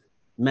leaders.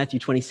 Matthew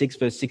 26,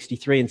 verse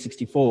 63 and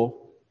 64.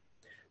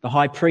 The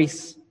high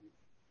priest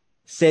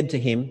said to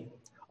him,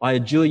 I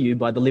adjure you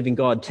by the living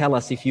God, tell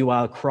us if you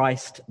are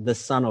Christ, the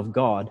Son of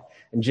God.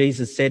 And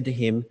Jesus said to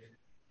him,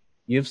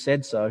 you've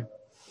said so.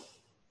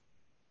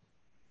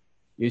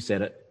 You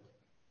said it.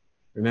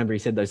 Remember, he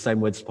said those same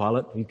words to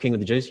Pilate, you King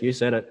of the Jews, you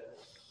said it.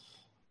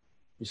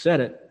 You said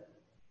it.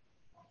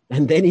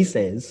 And then he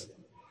says,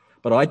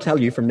 but I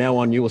tell you, from now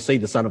on you will see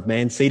the Son of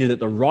Man seated at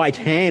the right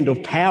hand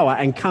of power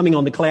and coming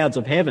on the clouds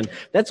of heaven.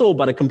 That's all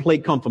but a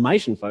complete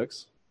confirmation,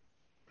 folks.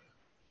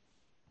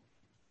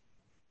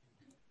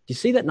 Do you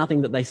see that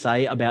nothing that they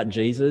say about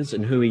Jesus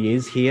and who he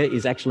is here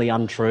is actually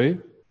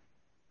untrue?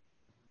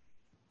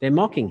 They're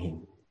mocking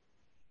him.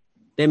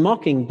 They're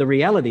mocking the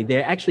reality.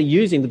 They're actually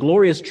using the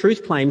glorious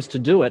truth claims to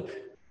do it.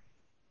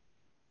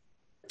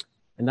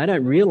 And they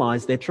don't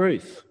realize their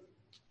truth.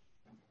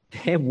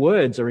 Their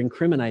words are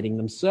incriminating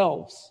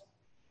themselves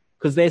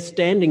because they're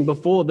standing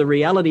before the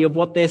reality of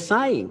what they're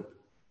saying.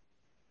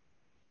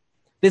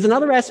 There's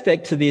another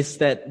aspect to this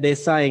that they're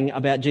saying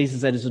about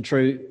Jesus that is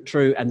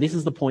true, and this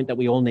is the point that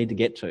we all need to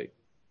get to.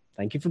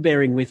 Thank you for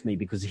bearing with me,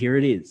 because here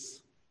it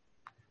is.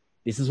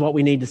 This is what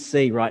we need to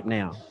see right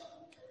now.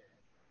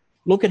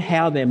 Look at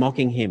how they're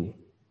mocking him.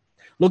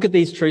 Look at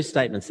these truth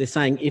statements. They're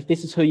saying, if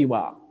this is who you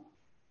are,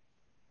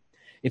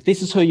 if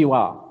this is who you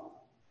are,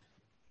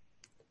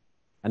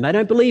 and they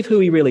don't believe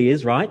who he really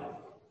is, right?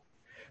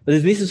 But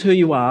if this is who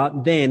you are,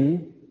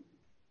 then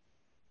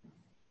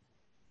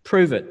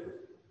prove it.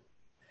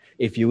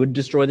 If you would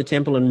destroy the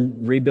temple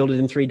and rebuild it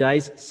in 3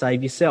 days,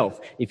 save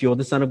yourself. If you're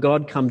the Son of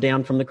God, come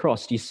down from the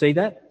cross. Do you see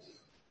that?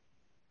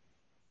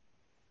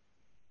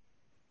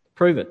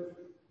 Prove it.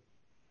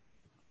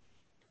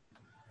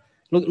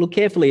 Look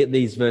carefully at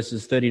these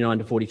verses 39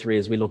 to 43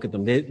 as we look at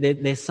them.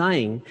 They're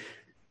saying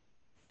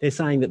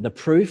that the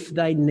proof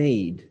they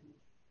need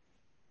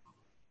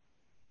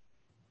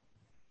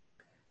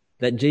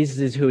that Jesus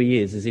is who he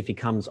is if he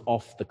comes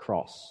off the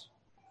cross.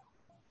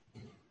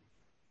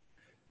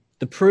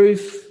 The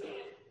proof,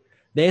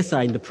 they're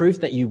saying the proof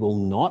that you will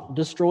not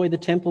destroy the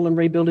temple and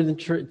rebuild it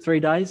in 3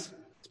 days,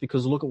 it's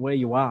because look at where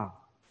you are.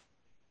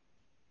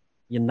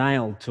 You're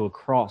nailed to a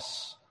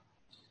cross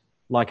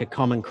like a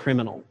common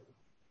criminal.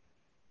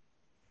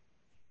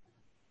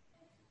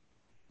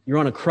 You're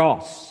on a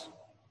cross.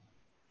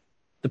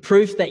 The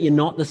proof that you're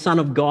not the Son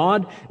of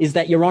God is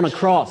that you're on a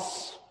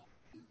cross.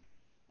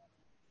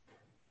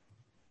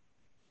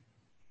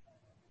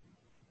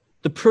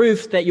 The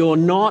proof that you're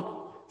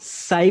not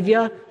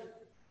Saviour,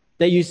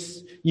 that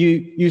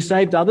you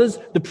saved others,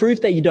 the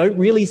proof that you don't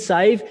really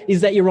save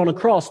is that you're on a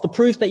cross. The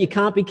proof that you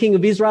can't be King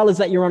of Israel is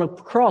that you're on a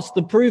cross.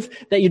 The proof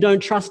that you don't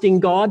trust in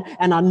God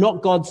and are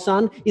not God's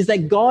son is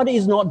that God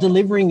is not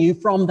delivering you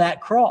from that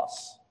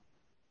cross.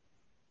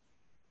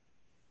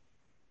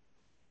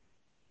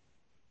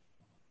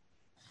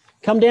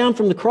 Come down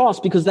from the cross,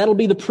 because that'll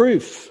be the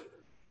proof.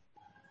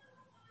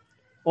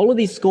 All of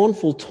these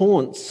scornful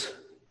taunts,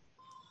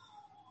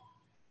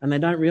 and they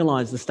don't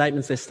realize the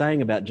statements they're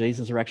saying about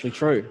Jesus are actually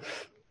true.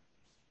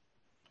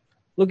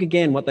 Look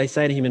again what they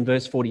say to him in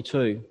verse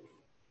 42.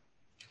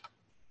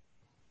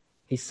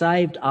 He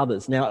saved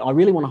others. Now, I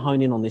really want to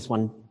hone in on this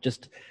one,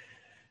 just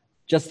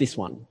this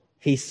one.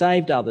 He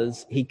saved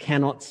others. He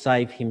cannot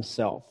save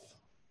himself.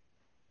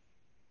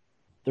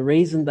 The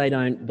reason they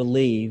don't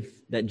believe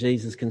that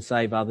Jesus can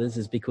save others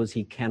is because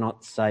he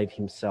cannot save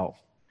himself.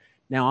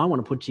 Now, I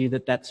want to put to you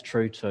that that's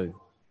true too.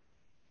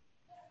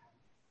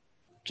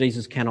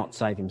 Jesus cannot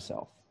save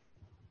himself.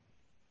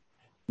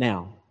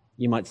 Now,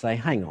 you might say,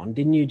 hang on,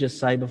 didn't you just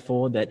say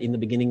before that in the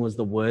beginning was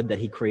the Word, that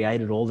he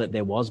created all that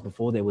there was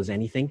before there was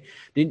anything?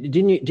 Didn't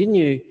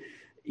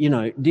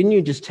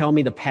you just tell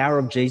me the power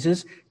of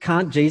Jesus?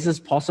 Can't Jesus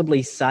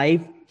possibly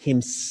save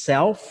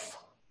himself?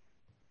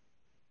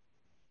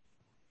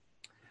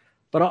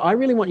 But I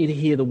really want you to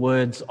hear the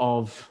words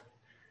of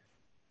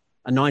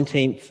a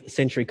 19th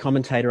century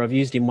commentator. I've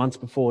used him once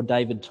before,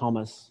 David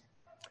Thomas.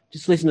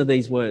 Just listen to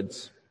these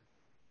words.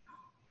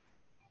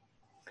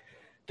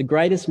 The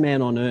greatest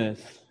man on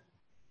earth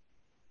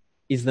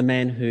is the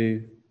man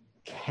who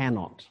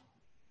cannot.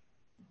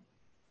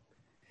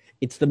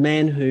 It's the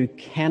man who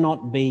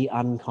cannot be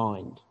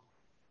unkind.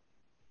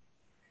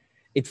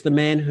 It's the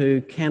man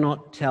who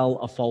cannot tell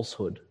a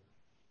falsehood,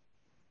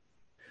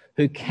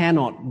 who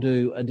cannot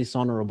do a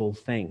dishonourable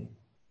thing,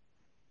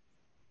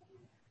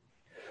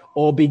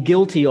 or be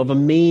guilty of a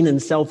mean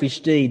and selfish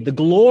deed. The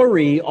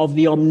glory of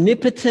the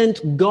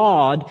omnipotent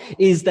God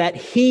is that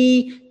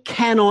he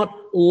cannot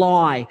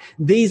lie.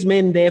 These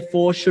men,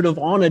 therefore, should have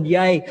honoured,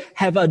 yea,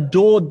 have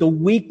adored the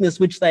weakness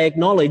which they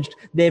acknowledged.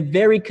 Their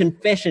very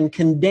confession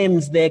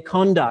condemns their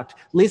conduct.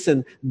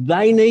 Listen,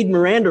 they need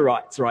Miranda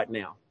rights right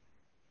now.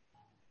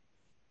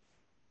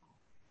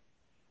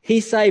 He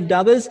saved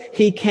others,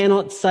 he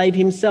cannot save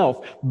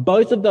himself.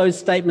 Both of those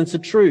statements are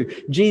true.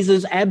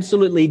 Jesus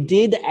absolutely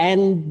did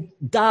and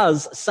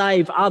does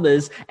save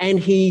others, and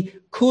he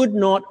could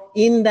not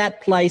in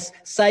that place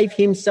save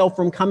himself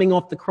from coming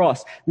off the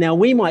cross. Now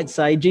we might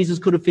say Jesus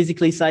could have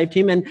physically saved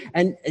him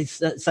and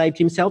saved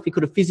himself. He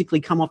could have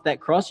physically come off that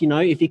cross. You know,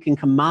 if he can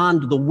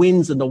command the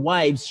winds and the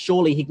waves,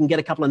 surely he can get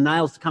a couple of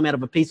nails to come out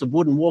of a piece of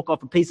wood and walk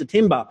off a piece of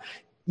timber.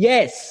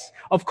 Yes,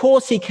 of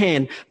course he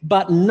can,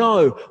 but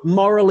no,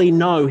 morally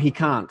no, he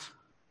can't.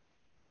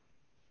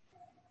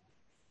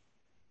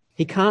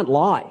 He can't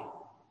lie.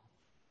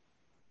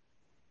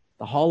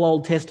 The whole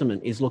Old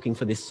Testament is looking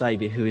for this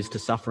Saviour who is to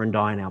suffer and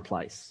die in our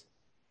place.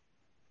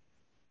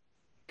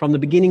 From the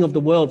beginning of the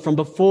world, from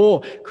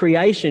before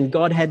creation,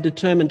 God had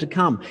determined to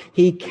come.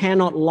 He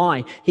cannot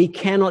lie. He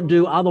cannot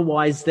do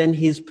otherwise than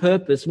his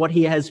purpose, what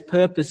he has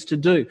purpose to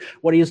do,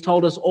 what he has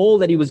told us all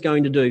that he was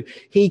going to do.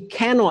 He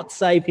cannot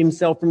save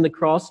himself from the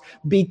cross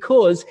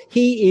because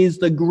he is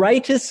the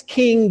greatest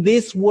king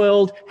this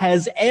world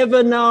has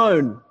ever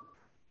known.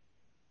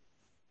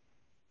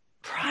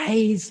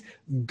 Praise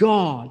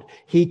God.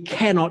 He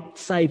cannot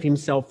save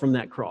himself from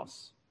that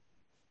cross.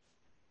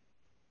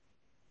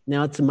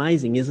 Now, it's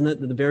amazing, isn't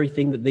it, that the very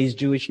thing that these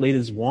Jewish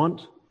leaders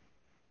want,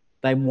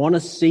 they want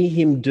to see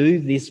him do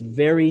this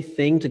very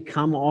thing, to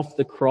come off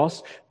the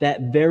cross,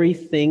 that very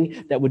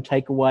thing that would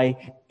take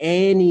away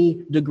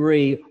any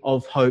degree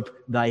of hope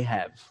they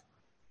have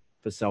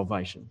for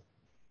salvation.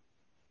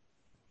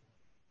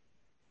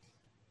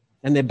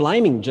 And they're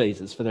blaming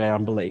Jesus for their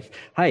unbelief.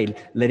 Hey,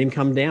 let him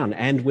come down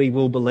and we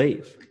will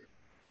believe.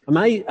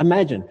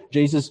 Imagine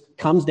Jesus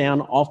comes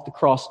down off the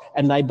cross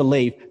and they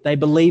believe. They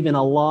believe in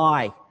a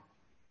lie.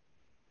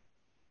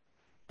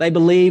 They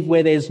believe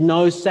where there's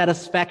no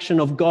satisfaction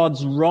of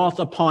God's wrath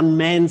upon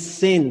man's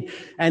sin,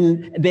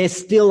 and they're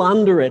still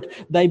under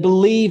it. They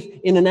believe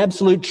in an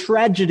absolute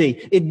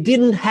tragedy. It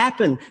didn't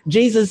happen.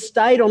 Jesus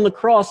stayed on the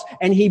cross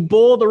and he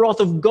bore the wrath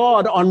of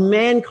God on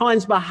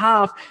mankind's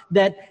behalf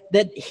that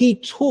he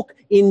took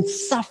in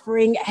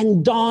suffering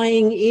and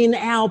dying in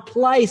our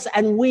place.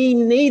 And we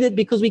need it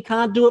because we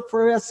can't do it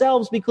for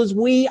ourselves, because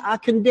we are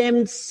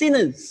condemned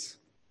sinners.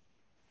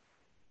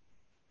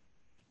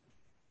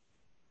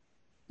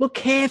 Look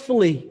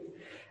carefully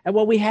at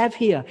what we have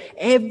here.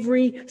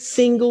 Every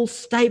single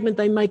statement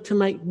they make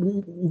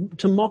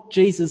to mock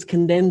Jesus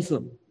condemns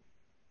them.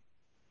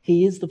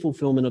 He is the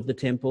fulfillment of the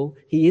temple.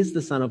 He is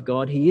the Son of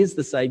God. He is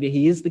the Saviour.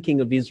 He is the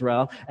King of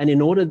Israel. And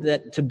in order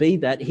to be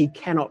that, he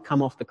cannot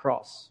come off the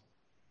cross.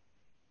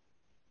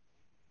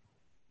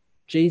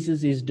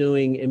 Jesus is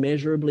doing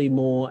immeasurably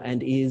more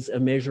and is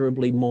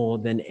immeasurably more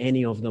than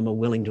any of them are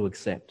willing to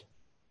accept.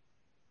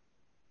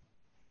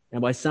 Now,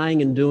 by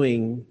saying and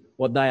doing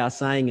what they are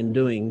saying and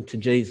doing to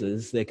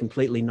Jesus, they're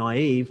completely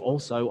naive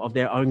also of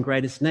their own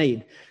greatest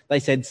need.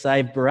 They said,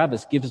 save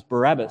Barabbas, give us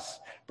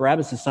Barabbas.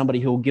 Barabbas is somebody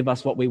who will give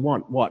us what we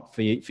want. What?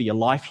 For your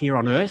life here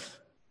on earth?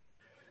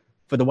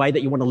 For the way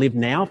that you want to live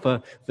now?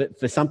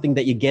 For something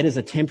that you get as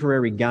a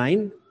temporary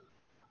gain?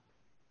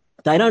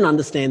 They don't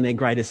understand their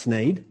greatest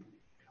need.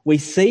 We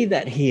see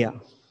that here.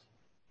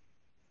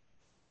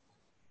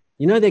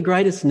 You know their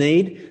greatest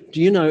need?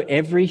 Do you know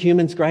every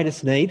human's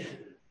greatest need?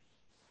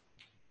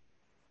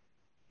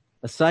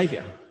 A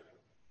Saviour.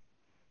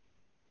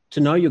 To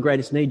know your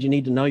greatest need, you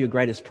need to know your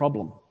greatest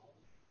problem.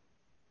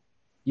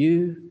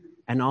 You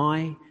and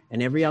I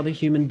and every other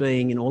human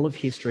being in all of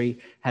history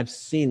have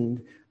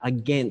sinned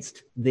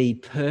against the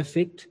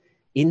perfect,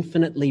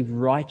 infinitely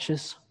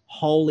righteous,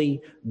 holy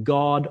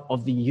God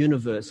of the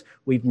universe.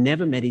 We've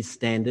never met his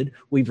standard.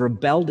 We've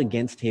rebelled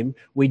against him.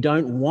 We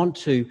don't want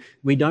to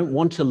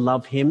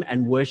love him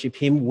and worship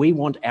him. We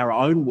want our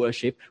own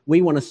worship.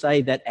 We want to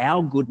say that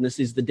our goodness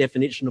is the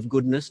definition of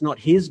goodness, not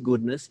his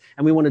goodness.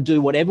 And we want to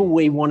do whatever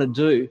we want to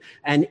do.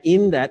 And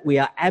in that, we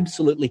are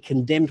absolutely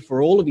condemned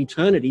for all of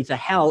eternity to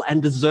hell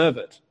and deserve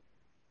it.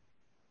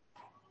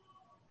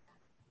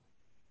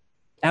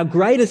 Our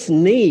greatest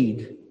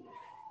need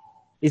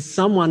is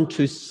someone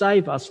to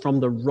save us from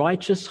the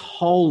righteous,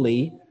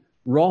 holy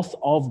wrath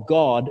of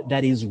God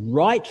that is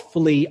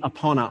rightfully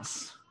upon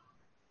us.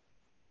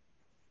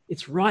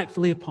 It's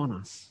rightfully upon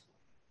us.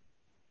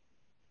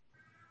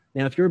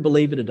 Now, if you're a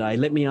believer today,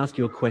 let me ask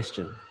you a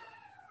question.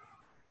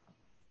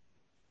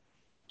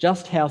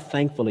 Just how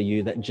thankful are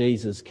you that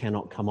Jesus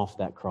cannot come off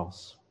that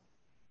cross?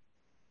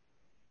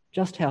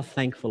 Just how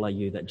thankful are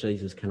you that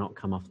Jesus cannot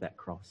come off that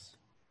cross?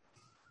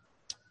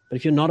 But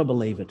if you're not a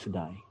believer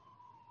today,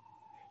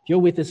 if you're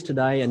with us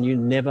today and you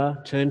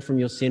never turn from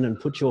your sin and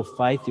put your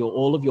faith,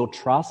 all of your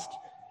trust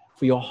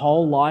for your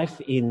whole life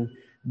in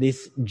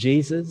this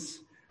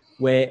Jesus,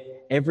 where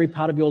every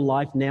part of your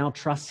life now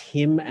trusts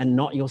him and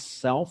not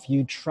yourself,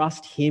 you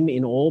trust him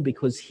in all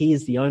because he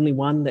is the only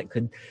one that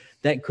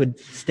could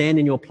stand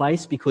in your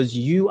place, because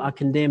you are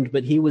condemned,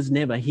 but he was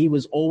never. He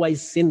was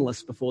always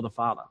sinless before the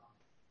Father.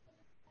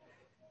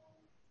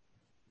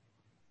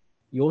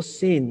 Your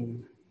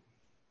sin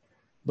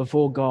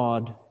before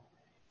God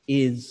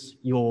is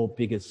your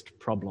biggest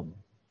problem.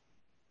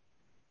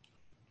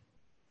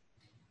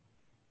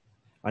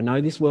 I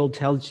know this world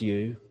tells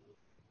you,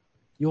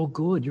 you're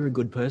good, you're a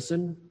good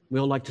person. We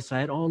all like to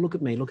say it, oh, look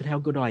at me, look at how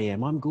good I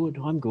am. I'm good.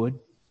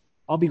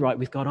 I'll be right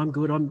with God, I'm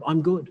good,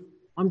 I'm good,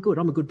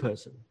 I'm a good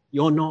person.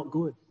 You're not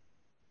good.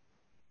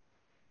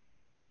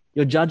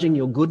 You're judging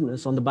your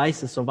goodness on the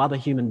basis of other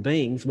human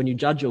beings. When you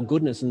judge your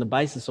goodness on the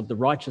basis of the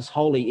righteous,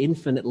 holy,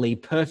 infinitely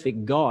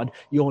perfect God,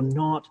 you're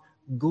not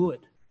good.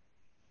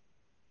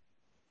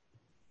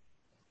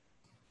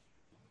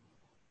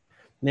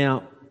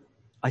 Now,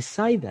 I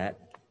say that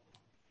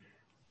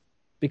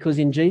because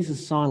in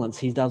Jesus' silence,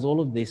 he does all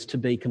of this to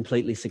be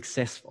completely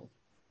successful.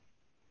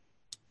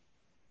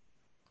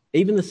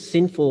 Even the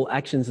sinful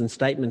actions and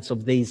statements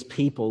of these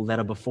people that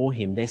are before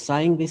him, they're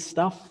saying this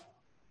stuff.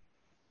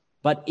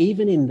 But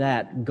even in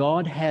that,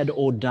 God had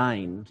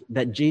ordained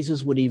that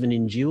Jesus would even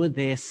endure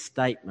their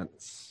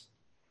statements,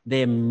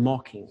 their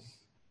mocking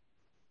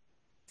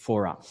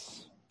for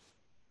us,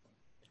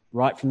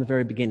 right from the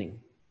very beginning.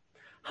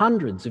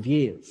 Hundreds of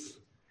years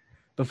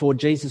before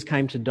Jesus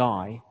came to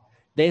die,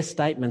 their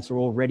statements are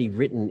already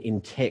written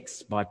in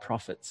texts by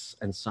prophets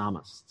and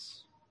psalmists.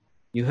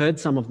 You heard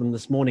some of them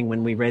this morning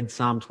when we read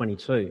Psalm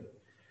 22.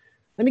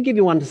 Let me give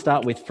you one to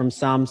start with from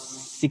Psalm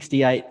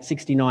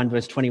 69,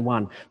 verse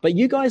 21. But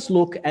you guys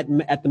look at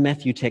the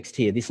Matthew text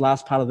here, this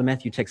last part of the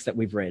Matthew text that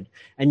we've read.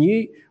 And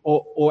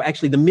or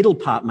actually the middle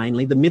part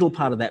mainly, the middle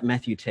part of that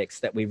Matthew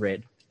text that we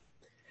read.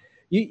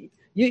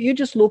 You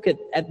just look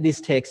at this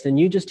text and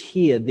you just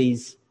hear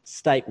these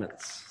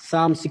statements.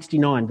 Psalm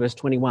 69, verse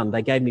 21,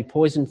 they gave me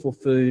poison for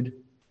food,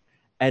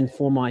 and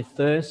for my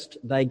thirst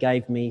they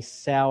gave me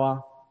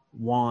sour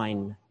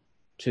wine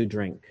to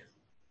drink.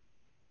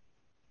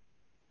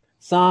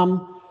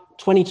 Psalm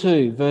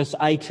 22, verse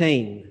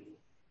 18,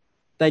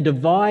 they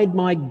divide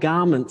my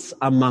garments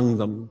among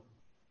them,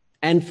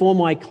 and for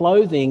my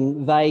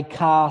clothing they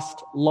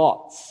cast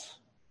lots.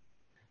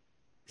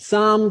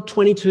 Psalm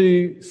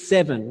 22,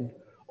 7,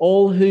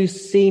 all who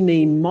see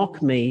me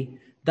mock me,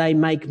 they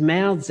make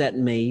mouths at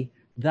me,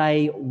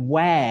 they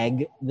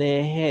wag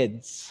their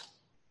heads.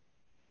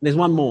 There's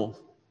one more.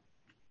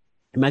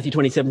 In Matthew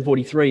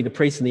 27:43, the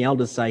priests and the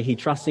elders say, he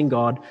trusts in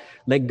God,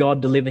 let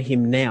God deliver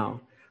him now.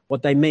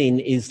 What they mean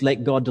is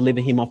let God deliver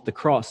him off the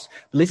cross.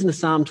 But listen to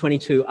Psalm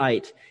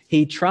 22:8.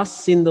 He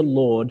trusts in the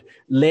Lord,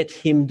 let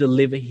him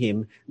deliver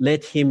him,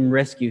 let him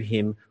rescue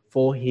him,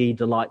 for he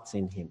delights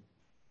in him.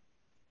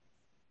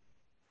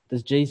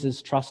 Does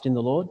Jesus trust in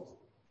the Lord?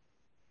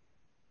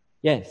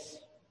 Yes.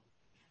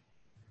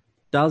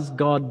 Does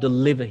God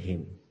deliver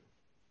him?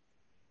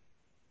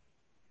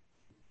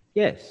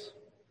 Yes.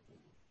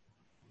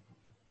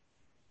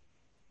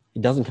 He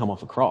doesn't come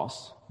off a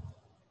cross.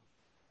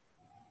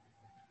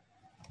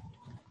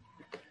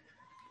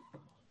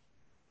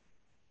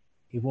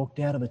 He walked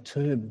out of a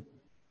tomb.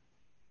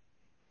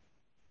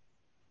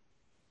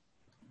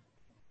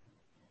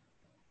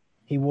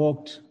 He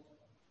walked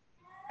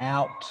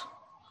out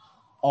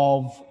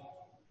of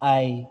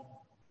a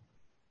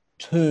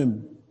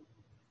tomb.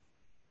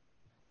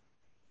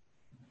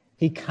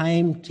 He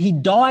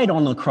died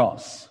on the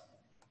cross.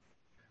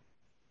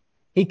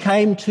 He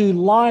came to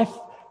life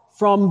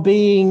from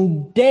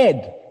being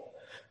dead.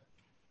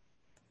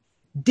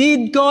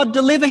 Did God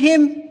deliver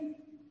him?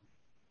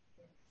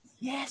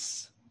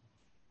 Yes.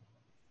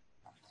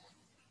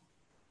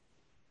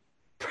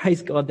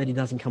 Praise God that he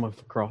doesn't come off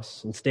the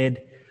cross.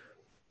 Instead,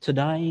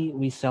 today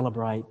we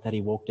celebrate that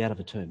he walked out of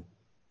a tomb.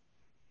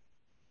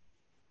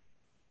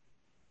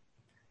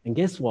 And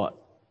guess what?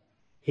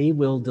 He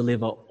will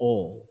deliver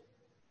all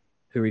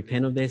who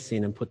repent of their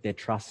sin and put their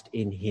trust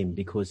in him,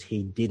 because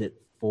he did it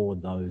for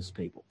those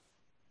people.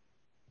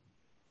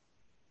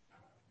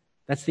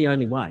 That's the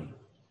only way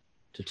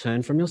to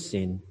turn from your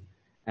sin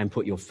and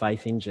put your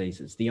faith in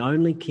Jesus. The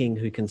only king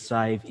who can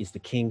save is the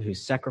king who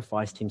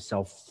sacrificed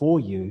himself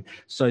for you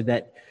so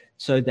that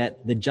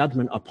the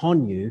judgment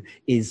upon you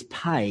is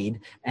paid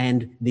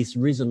and this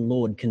risen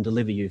Lord can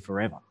deliver you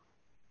forever.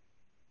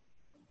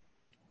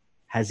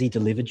 Has he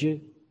delivered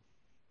you?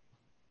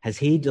 Has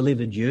he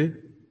delivered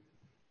you?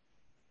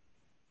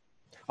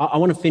 I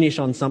want to finish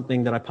on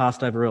something that I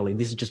passed over earlier.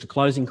 This is just a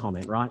closing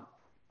comment, right?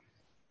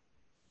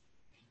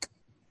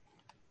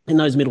 In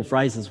those middle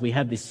phrases, we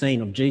have this scene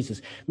of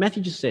Jesus.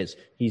 Matthew just says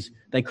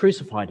they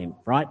crucified him,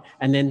 right?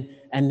 And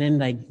then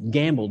they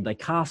gambled, they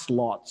cast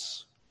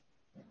lots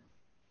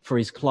for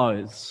his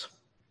clothes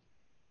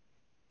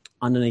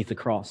underneath the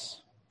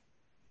cross.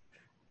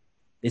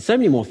 There's so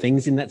many more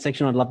things in that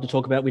section I'd love to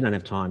talk about. We don't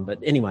have time. But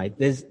anyway,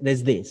 there's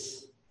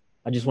this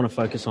I just want to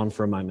focus on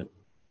for a moment.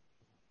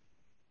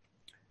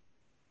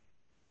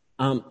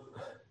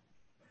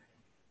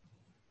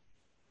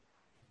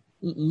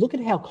 Look at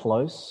how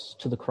close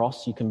to the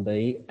cross you can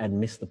be and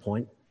miss the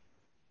point.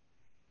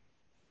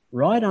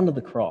 Right under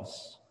the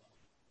cross,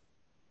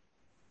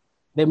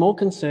 they're more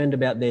concerned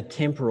about their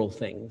temporal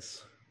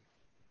things.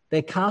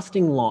 They're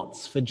casting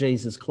lots for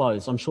Jesus'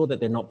 clothes. I'm sure that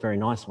they're not very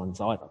nice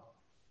ones either.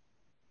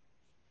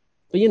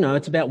 But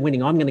it's about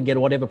winning. I'm going to get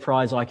whatever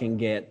prize I can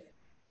get.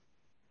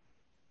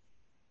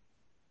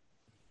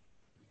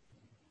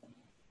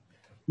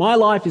 My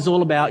life is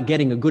all about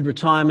getting a good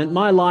retirement.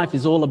 My life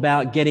is all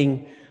about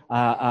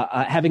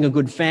having a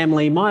good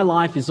family. My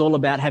life is all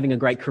about having a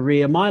great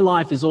career. My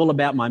life is all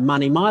about my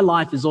money. My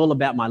life is all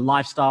about my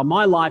lifestyle.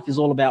 My life is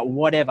all about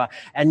whatever.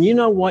 And you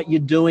know what you're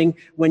doing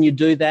when you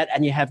do that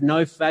and you have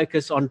no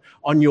focus on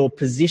your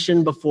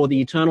position before the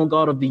eternal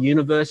God of the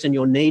universe and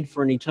your need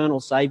for an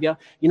eternal Savior?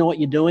 You know what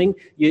you're doing?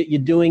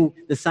 You're doing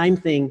the same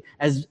thing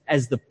as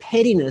the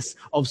pettiness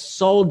of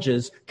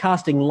soldiers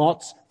casting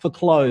lots for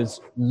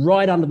clothes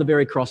right under the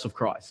very cross of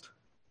Christ.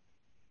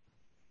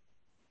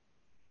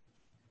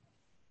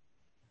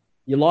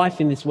 Your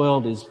life in this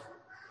world is,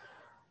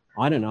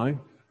 I don't know,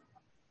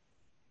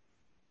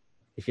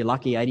 if you're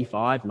lucky,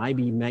 85,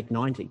 maybe you make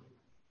 90.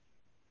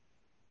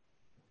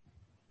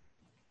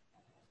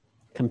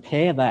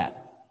 Compare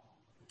that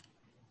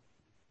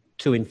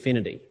to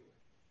infinity.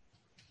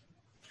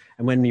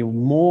 And when you're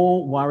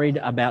more worried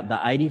about the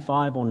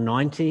 85 or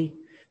 90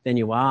 than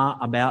you are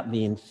about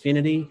the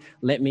infinity,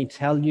 let me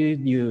tell you,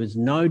 there is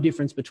no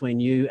difference between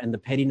you and the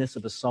pettiness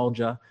of a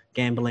soldier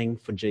gambling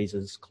for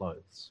Jesus'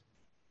 clothes.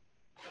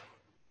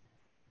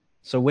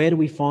 So where do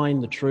we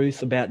find the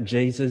truth about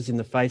Jesus in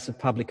the face of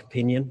public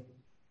opinion?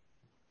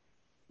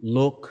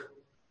 Look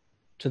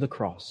to the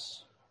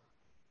cross.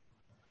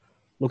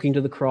 Looking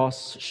to the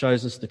cross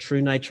shows us the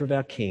true nature of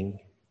our King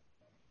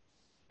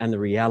and the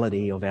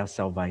reality of our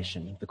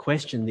salvation. The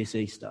question this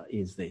Easter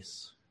is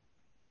this: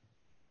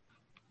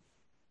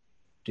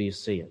 do you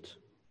see it?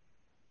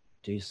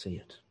 Do you see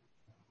it?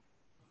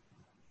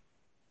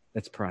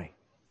 Let's pray.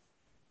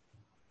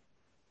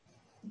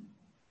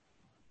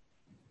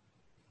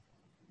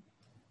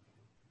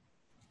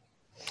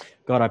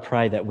 God, I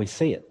pray that we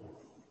see it.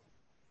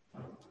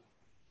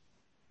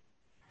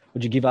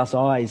 Would you give us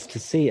eyes to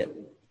see it?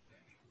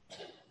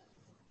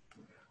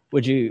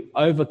 Would you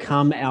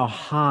overcome our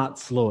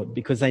hearts, Lord,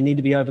 because they need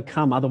to be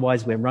overcome.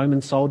 Otherwise, we're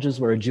Roman soldiers,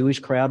 we're a Jewish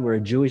crowd, we're a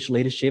Jewish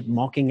leadership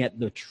mocking at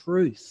the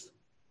truth.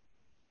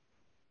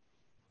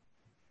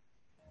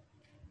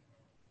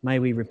 May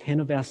we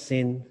repent of our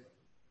sin,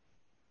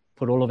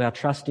 put all of our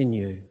trust in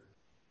you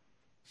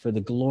for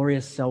the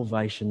glorious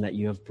salvation that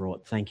you have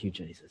brought. Thank you,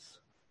 Jesus.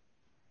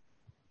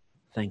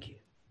 Thank you.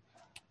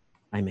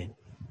 Amen.